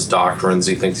all of his doctrines.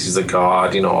 He thinks he's a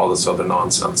god, all this other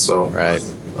nonsense. So, right.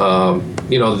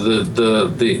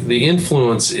 the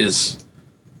influence is,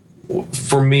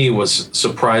 for me, was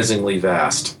surprisingly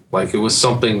vast. Like, it was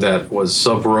something that was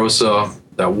sub rosa,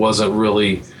 that wasn't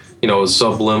really,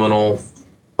 subliminal.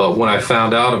 But when I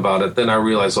found out about it, then I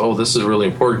realized, oh, this is really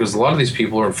important, because a lot of these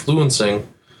people are influencing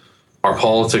our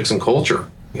politics and culture,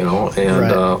 and,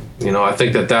 right. I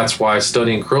think that's why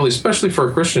studying Crowley, especially for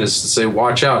a Christian, is to say,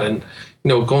 watch out. And,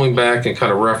 going back and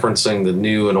kind of referencing the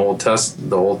New and the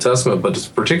Old Testament, but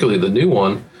particularly the New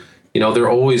one, there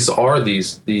always are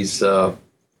these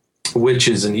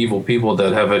witches and evil people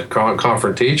that have had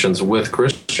confrontations with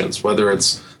Christians, whether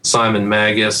it's Simon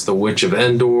Magus, the witch of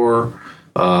Endor,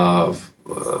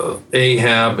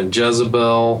 Ahab and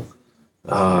Jezebel,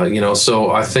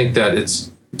 so I think that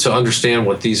it's to understand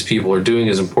what these people are doing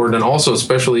is important. And also,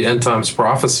 especially end times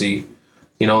prophecy,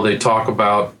 they talk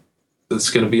about it's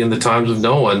going to be in the times of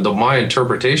Noah. And my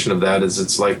interpretation of that is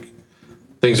it's like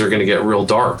things are going to get real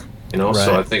dark, Right.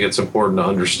 So I think it's important to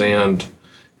understand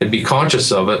and be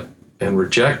conscious of it and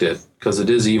reject it, because it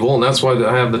is evil. And that's why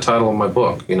I have the title of my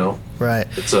book, Right.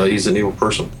 It's he's an evil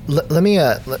person. Let me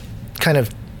kind of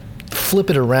flip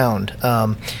it around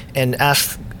and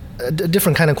ask a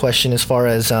different kind of question as far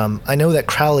as I know that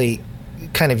Crowley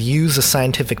kind of used a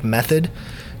scientific method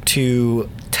to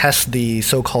test the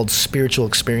so-called spiritual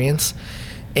experience.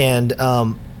 And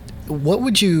what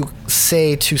would you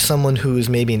say to someone who is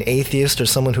maybe an atheist, or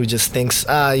someone who just thinks,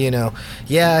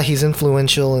 he's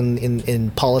influential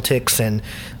in politics and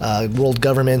world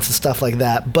governments and stuff like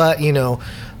that, but,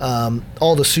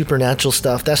 all the supernatural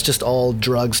stuff, that's just all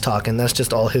drugs talking, that's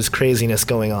just all his craziness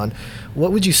going on.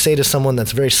 What would you say to someone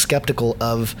that's very skeptical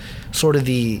of sort of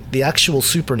the actual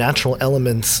supernatural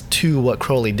elements to what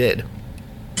Crowley did?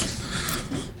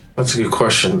 That's a good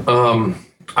question.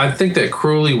 I think that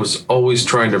Crowley was always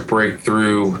trying to break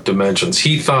through dimensions.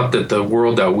 He thought that the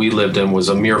world that we lived in was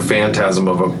a mere phantasm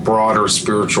of a broader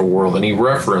spiritual world, and he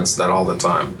referenced that all the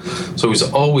time. So he's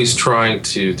always trying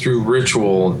to, through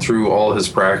ritual and through all his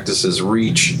practices,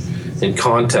 reach and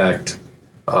contact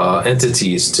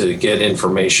entities to get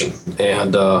information.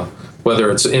 And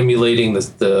whether it's emulating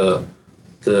the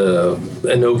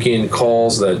Enochian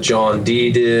calls that John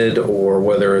Dee did, or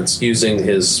whether it's using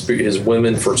his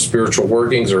women for spiritual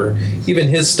workings, or even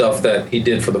his stuff that he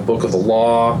did for the Book of the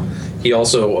Law. He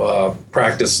also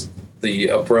practiced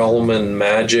the Brahman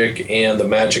magic and the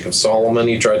magic of Solomon.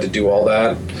 He tried to do all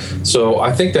that. So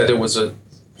I think that it was a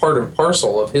part and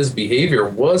parcel of his behavior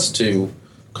was to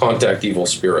contact evil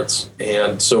spirits.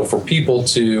 And so for people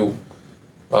to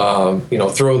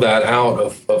throw that out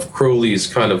of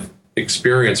Crowley's kind of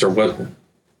experience, or what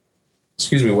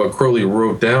Crowley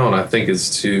wrote down, I think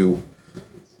is to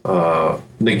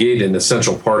negate an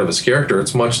essential part of his character.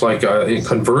 It's much like,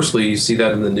 conversely, you see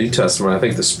that in the New Testament. I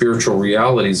think the spiritual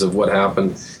realities of what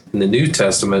happened in the New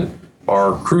Testament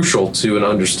are crucial to an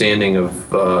understanding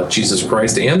of Jesus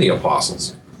Christ and the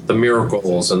apostles. The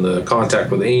miracles and the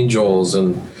contact with angels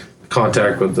and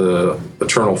contact with the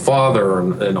eternal Father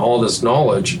and all this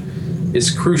knowledge is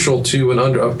crucial to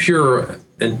a pure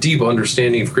and deep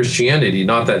understanding of Christianity,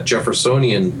 not that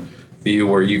Jeffersonian view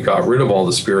where you got rid of all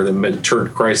the spirit and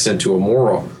turned Christ into a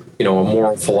moral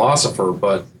philosopher,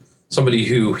 but somebody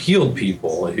who healed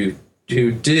people, who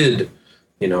did,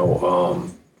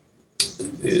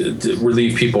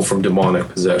 relieve people from demonic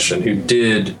possession, who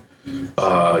did,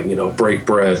 break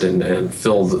bread and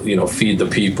feed the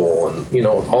people, and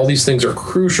all these things are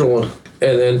crucial.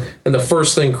 And the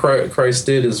first thing Christ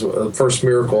did is the first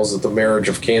miracle is at the marriage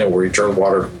of Cana, where he turned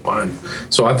water to wine.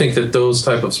 So I think that those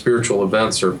type of spiritual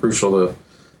events are crucial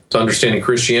to understanding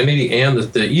Christianity, and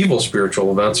that the evil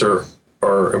spiritual events are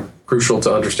crucial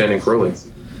to understanding Crowley.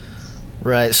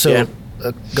 Right. So. Yeah.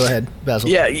 Go ahead,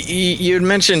 Basil. Yeah, you had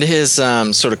mentioned his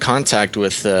sort of contact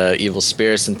with evil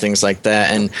spirits and things like that.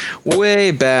 And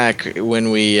way back when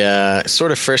we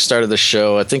sort of first started the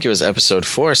show, I think it was episode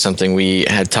 4 or something, we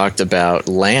had talked about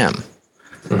Lamb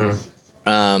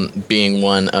being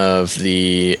one of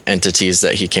the entities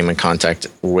that he came in contact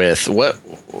with.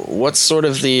 What's sort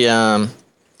of the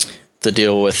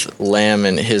deal with Lamb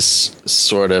and his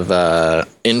sort of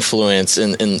influence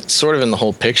in sort of in the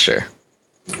whole picture?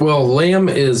 Well, Lamb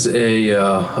is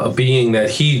a being that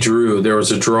he drew. There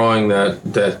was a drawing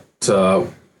that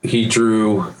he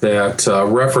drew that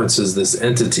references this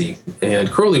entity. And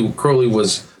Crowley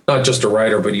was not just a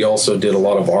writer, but he also did a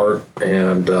lot of art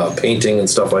and painting and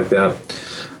stuff like that.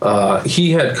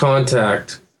 He had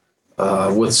contact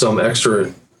with some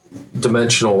extra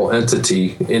dimensional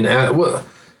entity.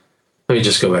 let me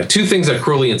just go back. Two things that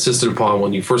Crowley insisted upon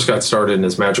when he first got started in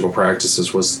his magical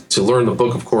practices was to learn the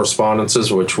Book of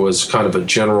Correspondences, which was kind of a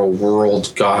general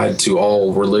world guide to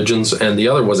all religions, and the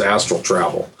other was astral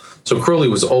travel. So Crowley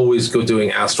was always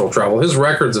doing astral travel. His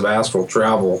records of astral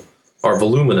travel are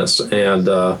voluminous, and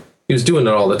he was doing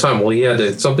it all the time. Well, he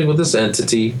had something with this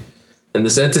entity, and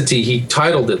this entity, he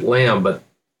titled it Lamb, but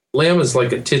Lamb is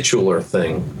like a titular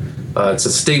thing. It's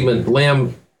a statement.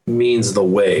 Lamb means the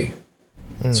way.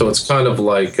 So it's kind of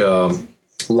like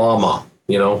Lama,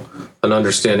 an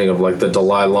understanding of like the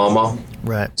Dalai Lama.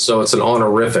 Right. So it's an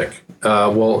honorific.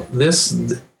 Well, this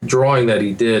drawing that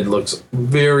he did looks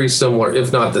very similar,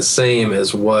 if not the same,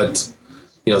 as what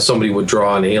somebody would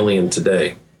draw an alien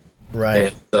today.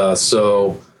 Right. And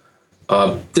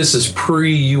this is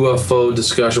pre-UFO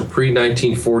discussion,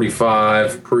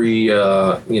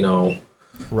 pre-1945,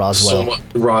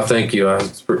 Roswell. Thank you.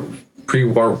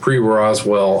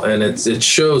 Pre-Roswell, and it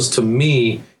shows to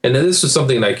me, and this is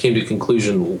something that I came to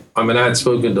conclusion. I mean, I had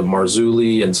spoken to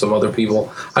Marzulli and some other people.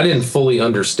 I didn't fully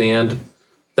understand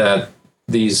that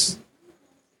these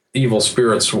evil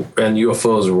spirits and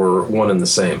UFOs were one and the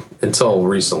same until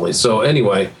recently. So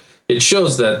anyway, it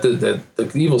shows that the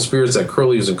evil spirits that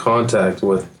Crowley was in contact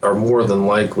with are more than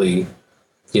likely,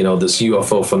 this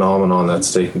UFO phenomenon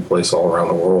that's taking place all around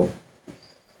the world.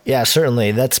 Yeah,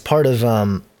 certainly. That's part of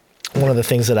one of the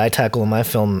things that I tackle in my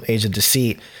film, Age of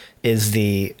Deceit, is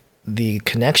the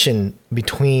connection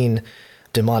between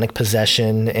demonic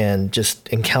possession and just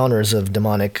encounters of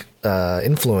demonic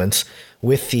influence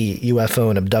with the UFO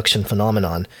and abduction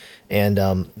phenomenon. And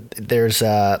there's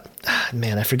I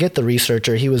forget the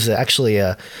researcher. He was actually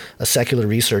a secular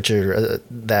researcher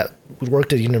that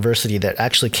worked at a university that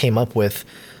actually came up with,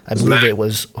 I believe Mack. It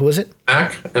was, who was it?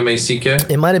 Mack, M-A-C-K?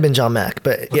 It might have been John Mack,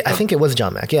 but I think it was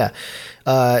John Mack, yeah.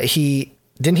 He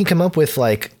come up with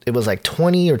it was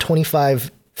 20 or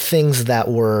 25 things that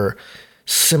were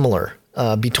similar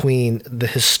between the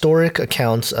historic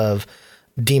accounts of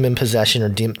demon possession or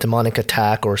demonic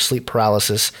attack or sleep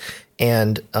paralysis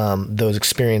and those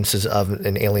experiences of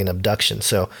an alien abduction.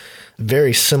 So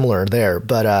very similar there.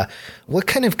 But what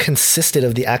kind of consisted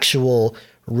of the actual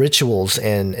rituals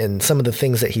and some of the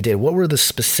things that he did? What were the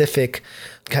specific,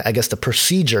 I guess, the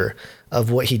procedure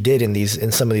of what he did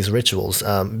in some of these rituals?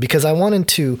 Because I want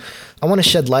to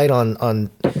shed light on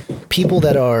people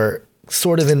that are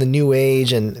sort of in the new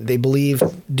age and they believe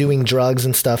doing drugs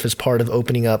and stuff is part of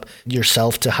opening up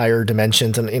yourself to higher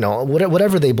dimensions and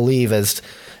whatever they believe as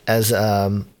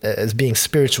being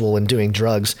spiritual and doing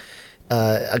drugs.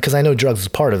 Because I know drugs is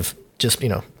part of just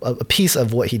a piece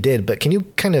of what he did. But can you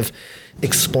kind of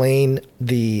explain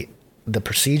the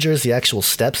procedures, the actual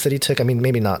steps that he took? I mean,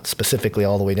 maybe not specifically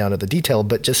all the way down to the detail,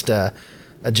 but just a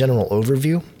general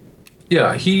overview.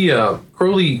 Yeah,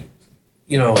 Crowley,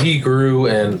 he grew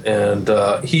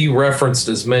and he referenced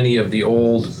as many of the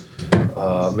old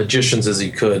magicians as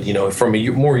he could, from a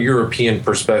more European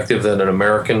perspective than an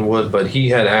American would, but he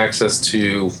had access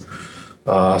to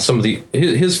some of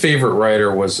his favorite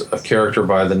writer was a character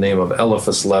by the name of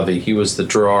Eliphas Levi. He was the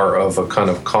drawer of a kind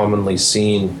of commonly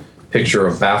seen picture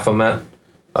of Baphomet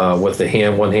with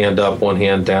one hand up, one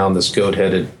hand down, this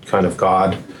goat-headed kind of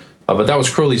god. But that was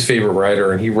Crowley's favorite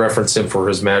writer, and he referenced him for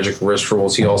his magic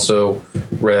rituals. He also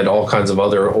read all kinds of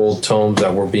other old tomes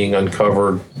that were being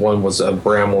uncovered. One was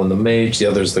Bramwell and the Mage. The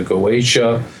other is the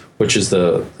Goetia, which is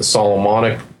the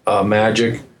Solomonic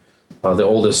magic. The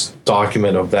oldest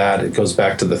document of that, it goes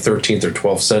back to the 13th or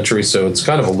 12th century, so it's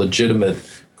kind of a legitimate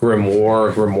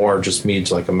grimoire. Grimoire just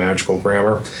means like a magical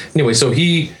grammar. Anyway, so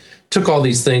he took all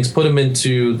these things, put them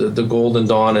into the Golden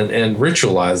Dawn and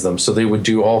ritualized them. So they would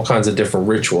do all kinds of different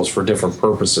rituals for different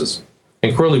purposes.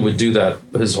 And Crowley would do that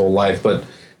his whole life. But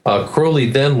Crowley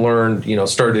then learned,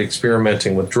 started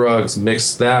experimenting with drugs,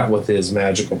 mixed that with his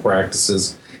magical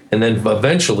practices, and then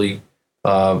eventually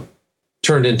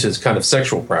turned into kind of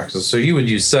sexual practices. So he would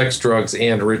use sex, drugs,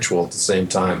 and ritual at the same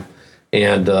time.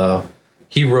 And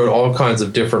he wrote all kinds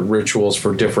of different rituals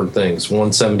for different things.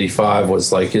 175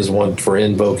 was like his one for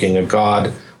invoking a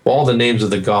god. Well, all the names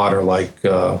of the god are like,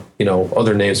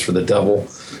 other names for the devil.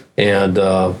 And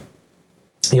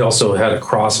he also had a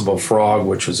cross of a frog,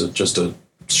 which was just a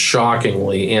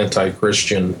shockingly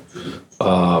anti-Christian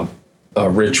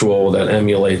ritual that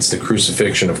emulates the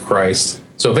crucifixion of Christ.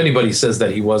 So if anybody says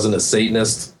that he wasn't a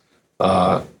Satanist,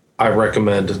 I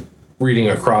recommend reading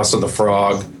A Cross of the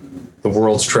Frog, The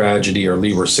World's Tragedy, or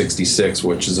Liber 66,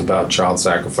 which is about child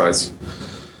sacrifice.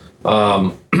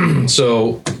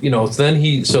 So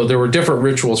there were different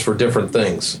rituals for different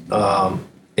things.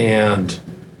 And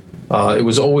it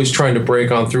was always trying to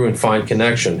break on through and find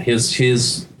connection.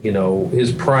 His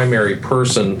primary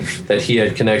person that he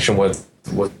had connection with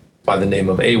by the name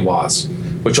of Awas,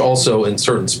 which also in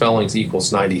certain spellings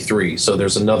equals 93. So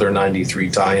there's another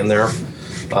 93 tie in there.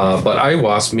 But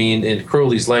Awas in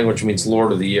Crowley's language means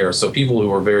Lord of the Air. So people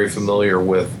who are very familiar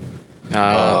with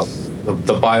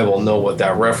the Bible know what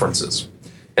that reference is.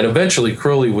 And eventually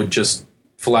Crowley would just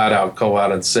flat out go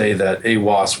out and say that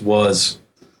Awas was,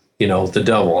 the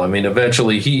devil. I mean,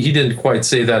 eventually he didn't quite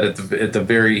say that at the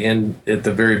very end, at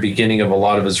the very beginning of a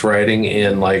lot of his writing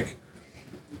in the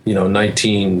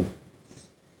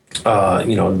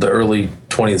early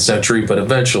 20th century, but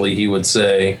eventually he would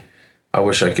say, I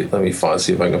wish I could,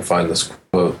 see if I can find this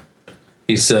quote.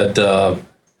 He said, the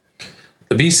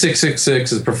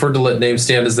B666 is preferred to let names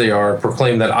stand as they are,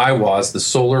 proclaim that Awas, the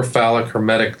solar phallic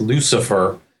hermetic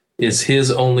Lucifer, is his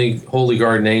only holy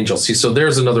guardian angel. See, so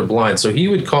there's another blind. So he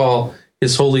would call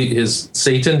his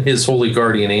Satan his holy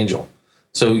guardian angel.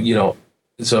 So, let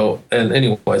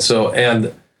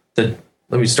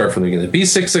me start from the beginning. The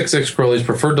B666 Crowley is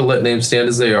preferred to let names stand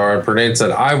as they are and pertains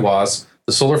that Awas,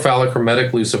 the solar phallic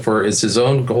hermetic Lucifer, is his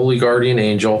own holy guardian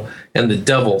angel, and the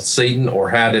devil, Satan, or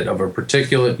had it, of a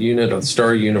particular unit of the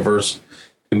starry universe,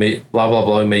 who made blah, blah,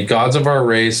 blah, who made gods of our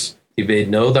race. He bade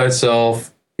know thyself.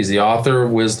 He's the author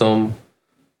of wisdom,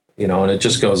 and it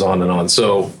just goes on and on.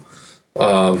 So,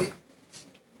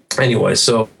 anyway,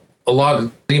 so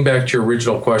getting back to your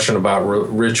original question about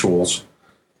rituals,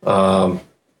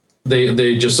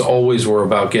 they just always were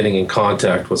about getting in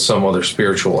contact with some other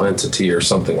spiritual entity or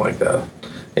something like that.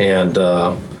 And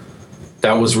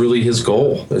that was really his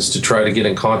goal, is to try to get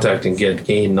in contact and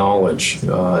gain knowledge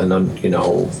and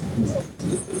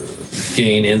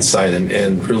gain insight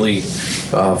and really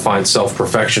find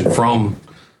self-perfection from,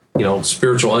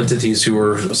 spiritual entities who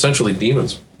are essentially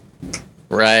demons.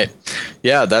 Right.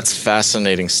 Yeah, that's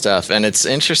fascinating stuff. And it's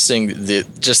interesting,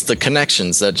 just the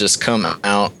connections that just come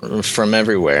out from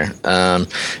everywhere.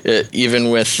 Even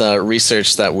with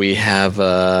research that we have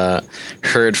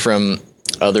heard from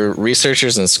other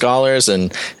researchers and scholars,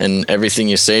 and everything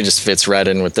you say just fits right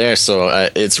in with there. So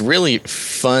it's really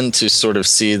fun to sort of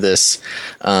see this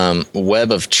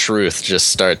web of truth just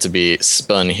start to be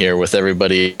spun here with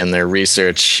everybody and their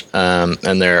research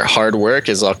and their hard work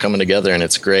is all coming together, and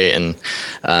it's great. And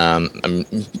I'm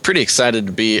pretty excited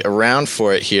to be around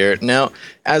for it here. Now,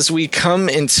 as we come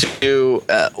into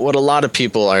what a lot of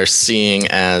people are seeing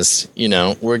as,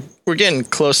 we're getting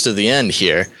close to the end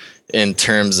here, in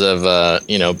terms of,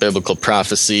 biblical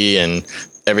prophecy and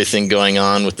everything going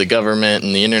on with the government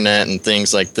and the internet and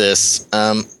things like this.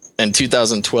 In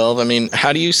 2012,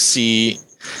 how do you see,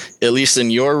 at least in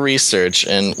your research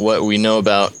and what we know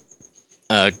about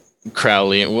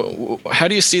Crowley, how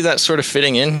do you see that sort of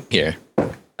fitting in here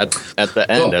at the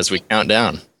end as we count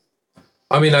down?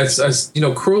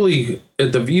 Crowley,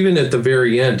 even at the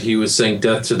very end, he was saying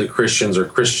death to the Christians or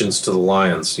Christians to the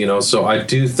lions, So I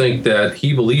do think that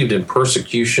he believed in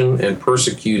persecution and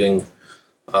persecuting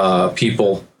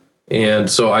people. And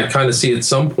so I kind of see at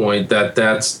some point that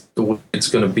that's the way it's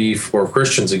going to be for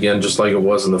Christians again, just like it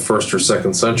was in the first or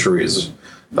second centuries,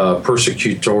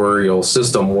 persecutorial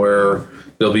system where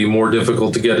it'll be more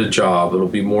difficult to get a job. It'll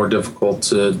be more difficult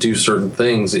to do certain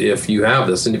things if you have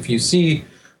this. And if you see,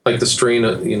 like the strain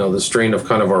of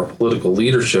kind of our political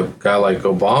leadership, a guy like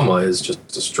Obama is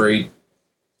just a straight,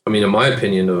 in my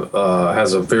opinion,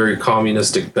 has a very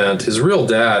communistic bent. His real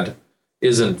dad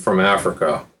isn't from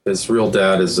Africa. His real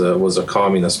dad was a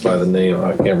communist by the name,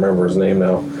 I can't remember his name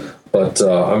now. But,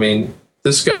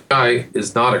 this guy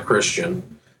is not a Christian.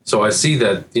 So I see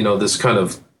that, this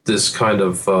kind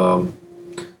of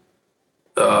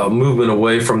movement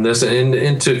away from this and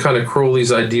into kind of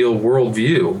Crowley's ideal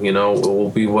worldview, will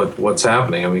be what's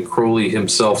happening. Crowley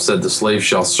himself said the slave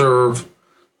shall serve.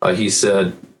 He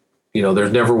said, there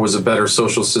never was a better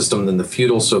social system than the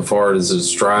feudal so far as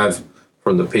its drive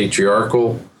from the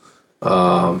patriarchal.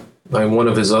 One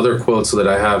of his other quotes that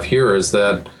I have here is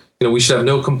that, we should have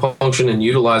no compunction in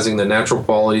utilizing the natural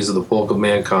qualities of the bulk of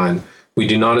mankind. We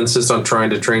do not insist on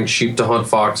trying to train sheep to hunt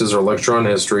foxes or lecture on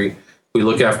history. We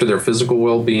look after their physical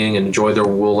well-being and enjoy their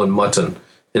wool and mutton.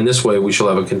 In this way, we shall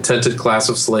have a contented class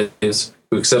of slaves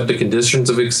who accept the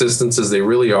conditions of existence as they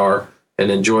really are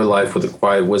and enjoy life with the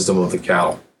quiet wisdom of the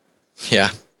cattle. Yeah,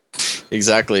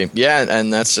 exactly. Yeah,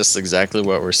 and that's just exactly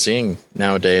what we're seeing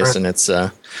nowadays. Right. And it's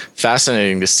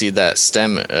fascinating to see that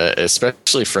stem,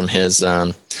 especially from his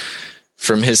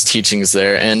teachings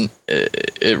there. And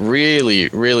it really,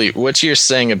 really, what you're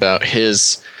saying about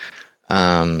his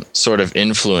sort of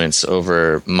influence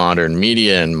over modern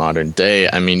media and modern day.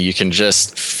 I mean, you can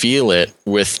just feel it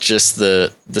with just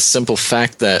the simple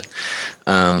fact that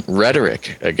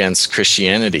rhetoric against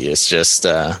Christianity is just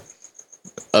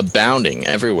abounding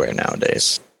everywhere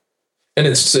nowadays. And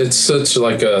it's such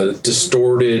like a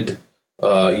distorted,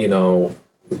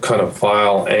 kind of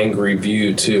vile, angry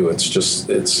view too.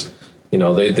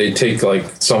 They take like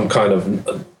some kind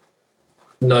of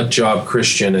nut job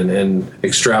Christian and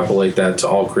extrapolate that to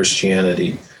all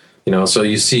Christianity. So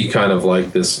you see kind of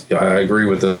like this, I agree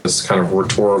with this kind of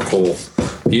rhetorical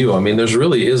view. I mean, there's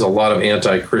really is a lot of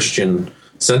anti-Christian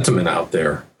sentiment out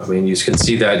there. I mean, you can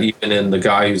see that even in the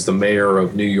guy who's the mayor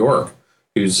of New York,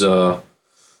 who's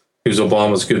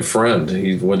Obama's good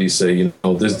friend. What do you say?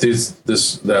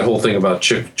 That whole thing about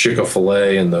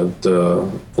Chick-fil-A and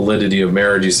the validity of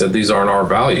marriage. He said these aren't our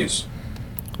values.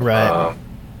 Right.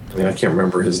 I can't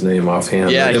remember his name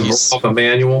offhand. Yeah,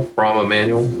 Rahm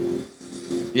Emanuel.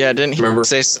 Yeah, didn't he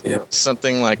say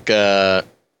something like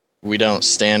 "We don't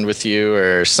stand with you"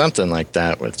 or something like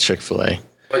that with Chick-fil-A?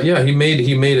 But yeah, he made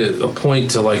it a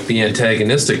point to like be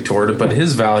antagonistic toward it, but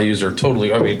his values are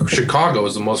totally. I mean, Chicago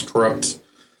is the most corrupt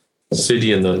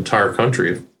city in the entire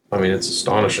country. I mean, it's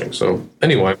astonishing. So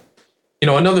anyway,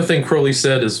 another thing Crowley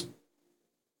said is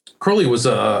Crowley was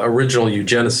a original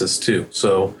eugenicist too.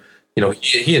 So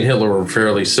he and Hitler were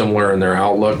fairly similar in their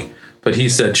outlook. But he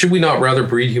said, should we not rather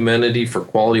breed humanity for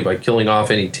quality by killing off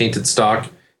any tainted stock,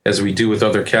 as we do with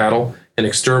other cattle, and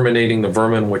exterminating the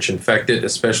vermin which infect it,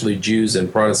 especially Jews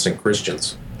and Protestant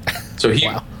Christians? So he,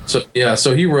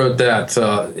 so he wrote that.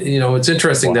 It's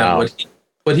interesting that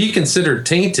what he considered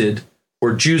tainted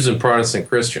were Jews and Protestant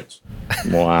Christians.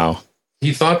 Wow.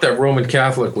 He thought that Roman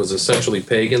Catholic was essentially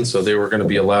pagan, so they were going to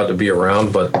be allowed to be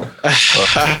around, but.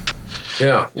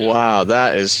 Yeah. Wow,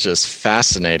 that is just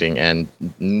fascinating and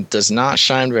does not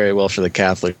shine very well for the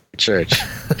Catholic Church.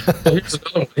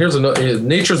 Here's another.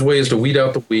 Nature's way is to weed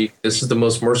out the weak. This is the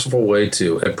most merciful way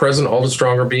to. At present, all the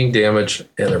strong are being damaged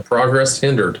and their progress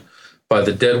hindered by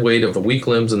the dead weight of the weak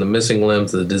limbs and the missing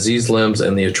limbs, the diseased limbs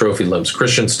and the atrophied limbs.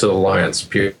 Christians to the lions,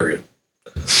 period.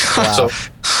 Wow. So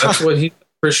that's what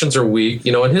Christians are weak.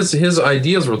 And his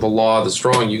ideas were the law of the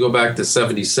strong. You go back to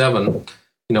 77.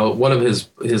 One of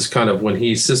his kind of, when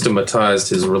he systematized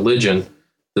his religion,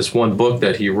 this one book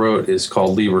that he wrote is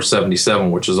called Liber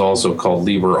 77, which is also called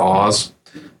Liber Oz.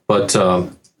 But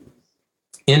in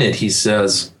it, he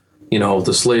says,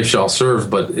 the slave shall serve,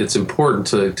 but it's important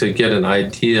to get an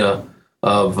idea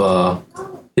of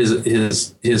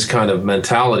his kind of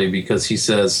mentality, because he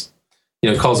says,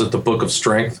 calls it the Book of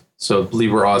Strength. So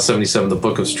Liber Oz 77, the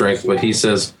Book of Strength. But he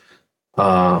says,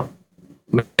 man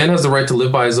has the right to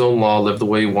live by his own law, live the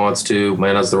way he wants to.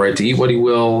 Man has the right to eat what he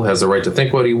will, has the right to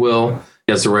think what he will.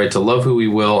 He has the right to love who he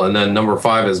will. And then number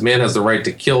 5 is man has the right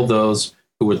to kill those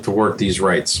who would thwart these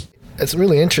rights. It's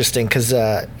really interesting because,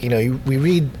 we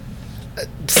read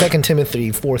 2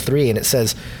 Timothy 4:3, and it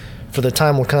says, for the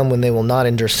time will come when they will not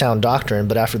endure sound doctrine,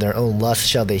 but after their own lust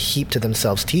shall they heap to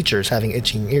themselves teachers having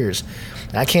itching ears.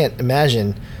 And I can't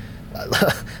imagine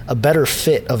a better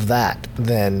fit of that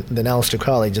than Aleister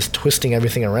Crowley, just twisting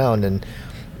everything around and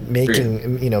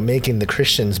making the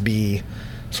Christians be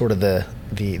sort of the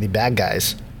bad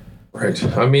guys. Right.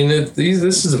 I mean,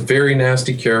 this is a very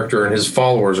nasty character, and his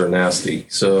followers are nasty.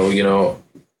 So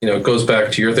it goes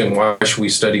back to your thing. Why should we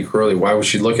study Crowley? Why would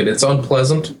she look at it? It's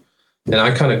unpleasant, and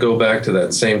I kind of go back to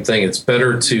that same thing. It's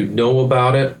better to know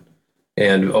about it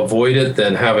and avoid it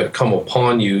than have it come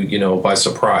upon you, by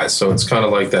surprise. So it's kind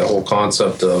of like that whole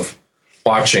concept of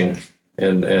watching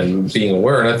and being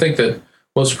aware. And I think that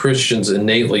most Christians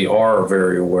innately are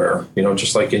very aware,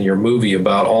 just like in your movie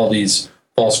about all these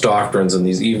false doctrines and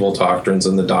these evil doctrines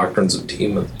and the doctrines of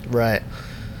demons. Right.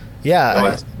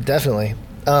 Yeah, definitely.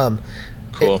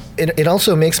 Cool. It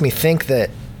also makes me think that,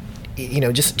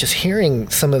 just hearing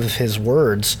some of his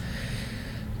words,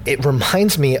 it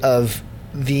reminds me of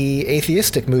the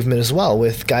atheistic movement as well,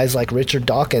 with guys like Richard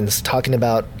Dawkins talking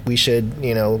about we should,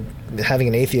 having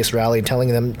an atheist rally, telling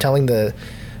the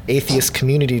atheist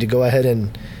community to go ahead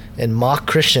and mock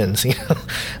Christians.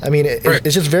 I mean,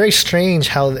 it's just very strange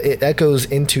how it echoes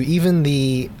into even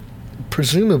the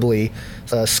presumably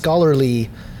scholarly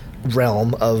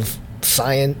realm of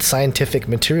scientific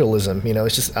materialism.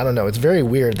 It's just, I don't know, it's very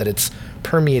weird that it's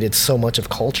permeated so much of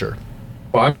culture.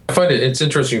 Well, I find it's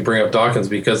interesting to bring up Dawkins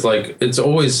because, it's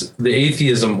always the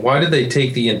atheism. Why did they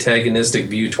take the antagonistic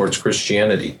view towards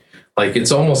Christianity?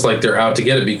 It's almost like they're out to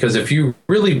get it, because if you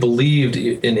really believed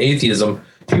in atheism,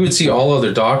 you would see all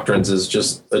other doctrines as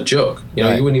just a joke.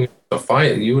 Right. You wouldn't even have to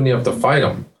fight. You wouldn't have to fight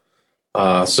them.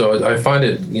 So I find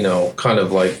it, kind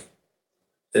of like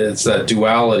it's that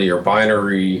duality or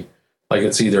binary, like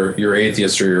it's either you're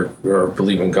atheist or you're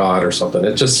believe in God or something.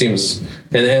 It just seems,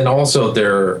 and also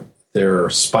their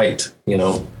spite,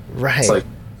 Right. It's like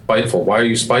spiteful. Why are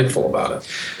you spiteful about it?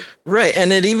 Right.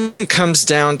 And it even comes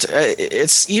down to,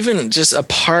 it's even just a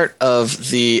part of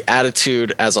the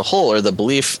attitude as a whole, or the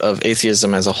belief of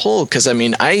atheism as a whole. Because, I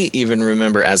mean, I even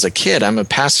remember as a kid, I'm a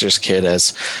pastor's kid,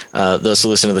 as those who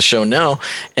listen to the show know.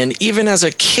 And even as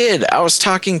a kid, I was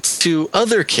talking to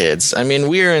other kids. I mean,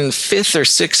 we were in 5th or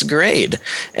 6th grade.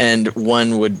 And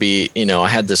one would be, I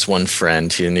had this one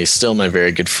friend, and he's still my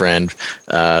very good friend.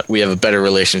 We have a better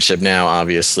relationship now,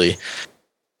 obviously.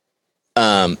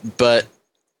 But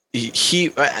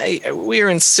we were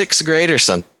in 6th grade or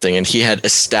something, and he had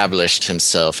established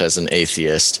himself as an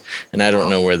atheist, and I don't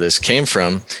know where this came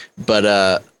from, but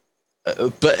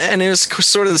and it was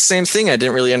sort of the same thing. I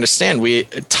didn't really understand. We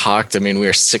talked. I mean, we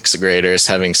were 6th graders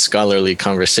having scholarly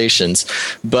conversations,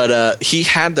 but he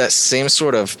had that same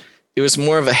sort of. It was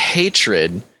more of a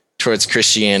hatred towards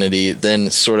Christianity than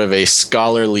sort of a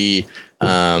scholarly,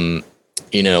 ascension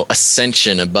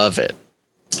above it.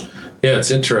 Yeah,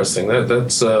 it's interesting.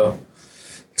 That's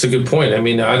it's a good point. I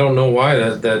mean, I don't know why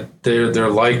that they're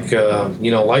like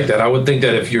like that. I would think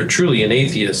that if you're truly an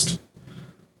atheist,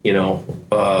 you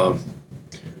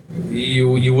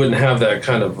wouldn't have that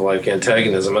kind of like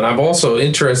antagonism. And I've also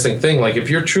interesting thing, like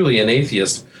if you're truly an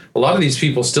atheist, a lot of these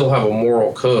people still have a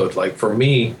moral code. Like for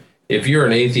me, if you're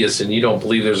an atheist and you don't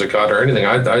believe there's a God or anything,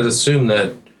 I'd assume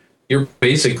that you're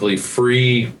basically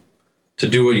free to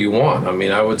do what you want. I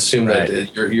mean, I would assume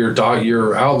that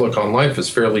your outlook on life is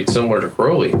fairly similar to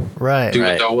Crowley. Right. Do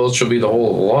what thou wilt shall be the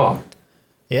whole of the law.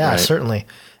 Yeah, certainly.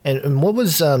 And what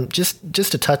was just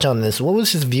to touch on this? What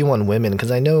was his view on women?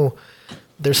 Because I know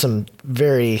there's some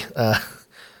very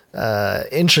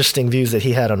interesting views that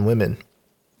he had on women.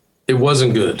 It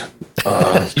wasn't good.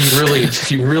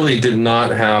 He really did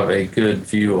not have a good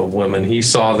view of women. He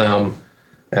saw them.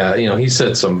 He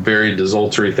said some very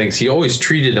desultory things. He always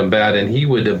treated them bad, and he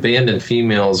would abandon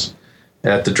females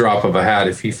at the drop of a hat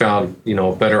if he found,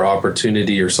 a better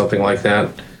opportunity or something like that.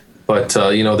 But,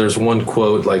 there's one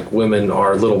quote, like, women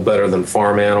are little better than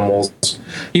farm animals.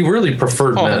 He really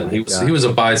preferred men. He was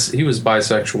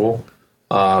bisexual,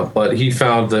 but he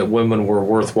found that women were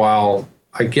worthwhile.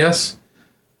 I guess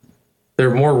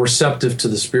they're more receptive to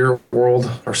the spirit world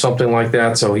or something like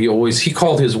that. So he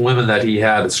called his women that he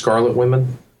had scarlet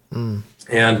women.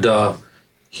 And to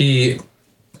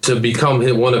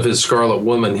become one of his scarlet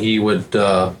women, he would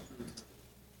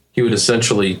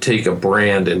essentially take a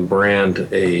brand and brand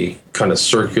a kind of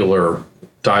circular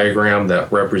diagram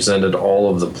that represented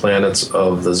all of the planets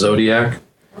of the zodiac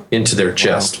into their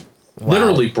chest. Wow.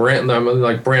 Literally brand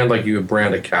like you would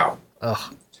brand a cow.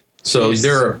 Ugh. So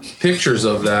there are pictures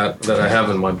of that I have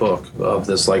in my book of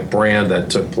this like brand that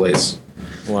took place.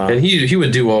 Wow. And he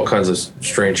would do all kinds of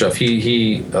strange stuff.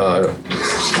 He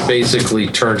basically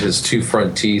turned his 2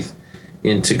 front teeth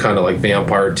into kind of like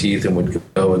vampire teeth and would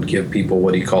go and give people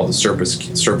what he called the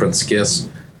serpent's kiss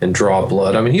and draw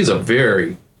blood. I mean, he's a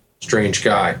very strange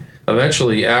guy.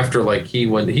 Eventually, after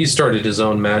he started his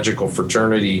own magical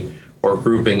fraternity or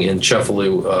grouping in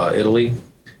Cefalù, Italy,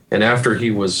 and after he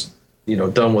was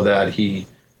done with that, he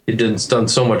done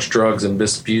so much drugs and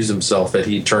misused himself that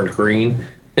he turned green,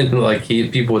 and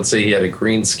people would say he had a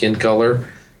green skin color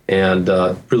and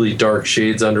really dark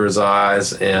shades under his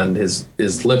eyes, and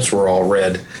his lips were all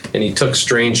red, and he took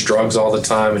strange drugs all the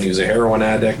time, and he was a heroin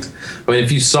addict. I mean,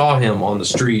 if you saw him on the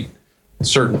street at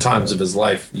certain times of his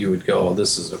life, you would go, oh,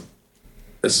 this is a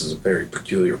very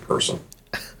peculiar person.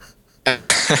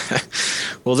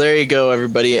 Well, there you go,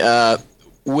 everybody.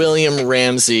 William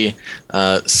Ramsey,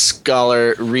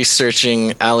 scholar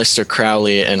researching Aleister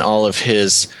Crowley and all of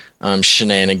his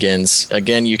shenanigans.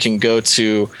 Again, you can go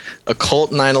to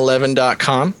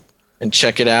occult911.com and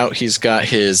check it out. He's got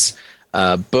his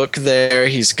book there.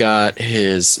 He's got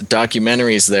his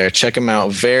documentaries there. Check him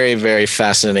out. Very, very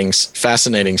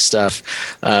fascinating stuff.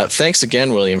 Thanks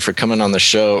again, William, for coming on the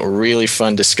show. Really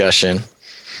fun discussion.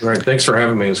 All right. Thanks for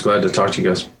having me. I was glad to talk to you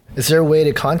guys. Is there a way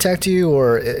to contact you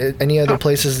or any other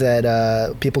places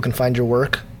that people can find your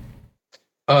work?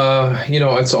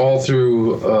 It's all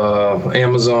through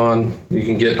Amazon. You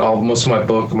can get most of my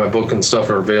book and stuff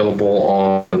are available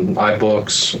on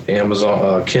iBooks,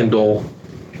 Amazon, Kindle.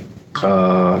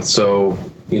 So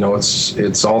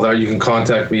it's all there. You can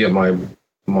contact me at my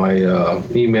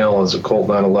email is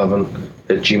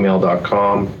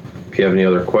occult911@gmail.com if you have any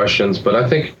other questions. But I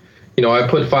think I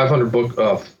put 500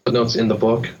 footnotes in the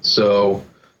book, so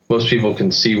most people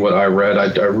can see what I read. I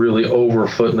really over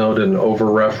footnote and over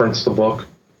reference the book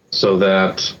so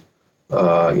that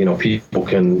people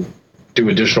can do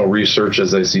additional research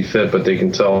as they see fit, but they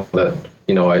can tell that,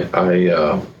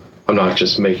 I'm not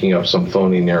just making up some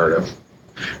phony narrative.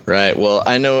 Right. Well,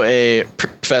 I know a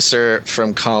professor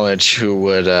from college who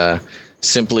would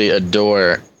simply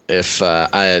adore if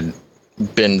I had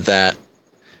been that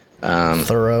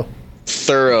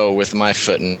thorough with my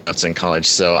footnotes in college.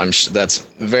 So I'm sure that's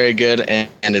very good, and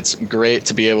it's great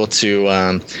to be able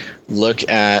to look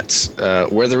at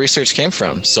where the research came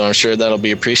from. So I'm sure that'll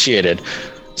be appreciated.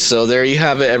 So there you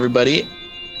have it, everybody.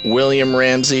 William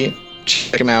Ramsey.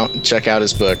 Check him out. Check out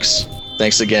his books.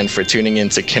 Thanks again for tuning in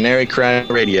to Canary Cry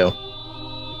Radio.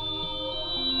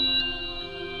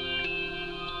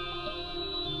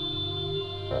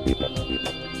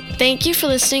 Thank you for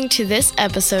listening to this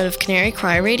episode of Canary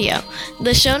Cry Radio.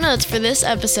 The show notes for this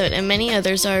episode and many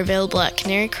others are available at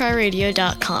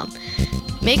canarycryradio.com.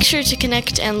 Make sure to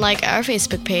connect and like our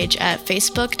Facebook page at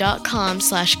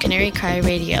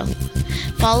facebook.com/canarycryradio.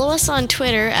 Follow us on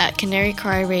Twitter at Canary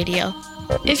Cry Radio.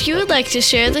 If you would like to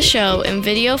share the show in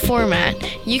video format,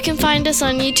 you can find us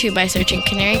on YouTube by searching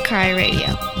Canary Cry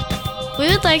Radio. We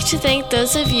would like to thank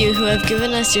those of you who have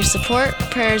given us your support,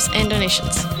 prayers, and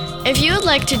donations. If you would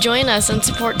like to join us and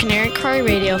support Canary Cry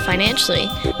Radio financially,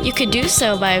 you could do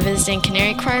so by visiting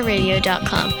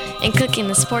canarycryradio.com and clicking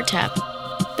the support tab.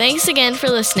 Thanks again for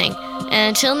listening, and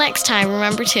until next time,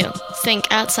 remember to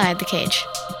think outside the cage.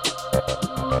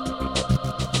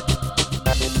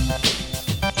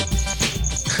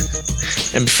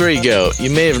 And before you go, you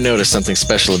may have noticed something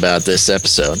special about this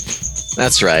episode.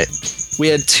 That's right, we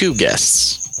had 2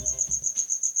 guests.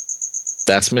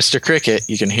 That's Mr. Cricket.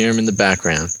 You can hear him in the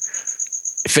background.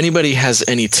 If anybody has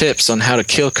any tips on how to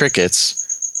kill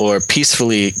crickets or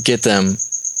peacefully get them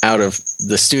out of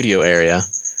the studio area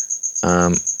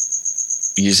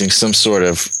using some sort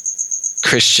of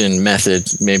Christian method,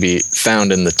 maybe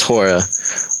found in the Torah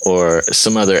or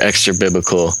some other extra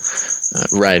biblical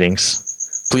writings,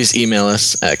 please email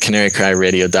us at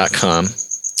canarycryradio.com.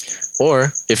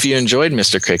 Or if you enjoyed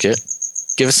Mr. Cricket,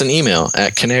 give us an email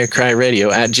at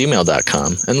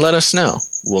canarycryradio@gmail.com and let us know.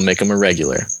 We'll make them a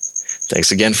regular.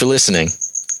 Thanks again for listening.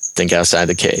 Think outside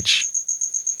the cage.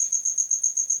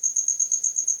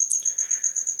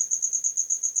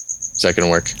 Is that going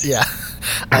to work? Yeah.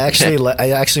 I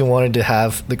actually wanted to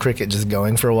have the cricket just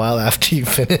going for a while after you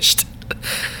finished.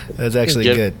 That's actually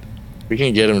good. We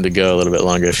can get him to go a little bit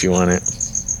longer if you want it.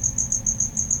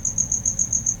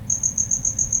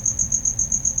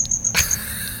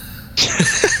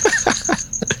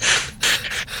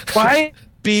 Quiet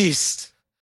beast.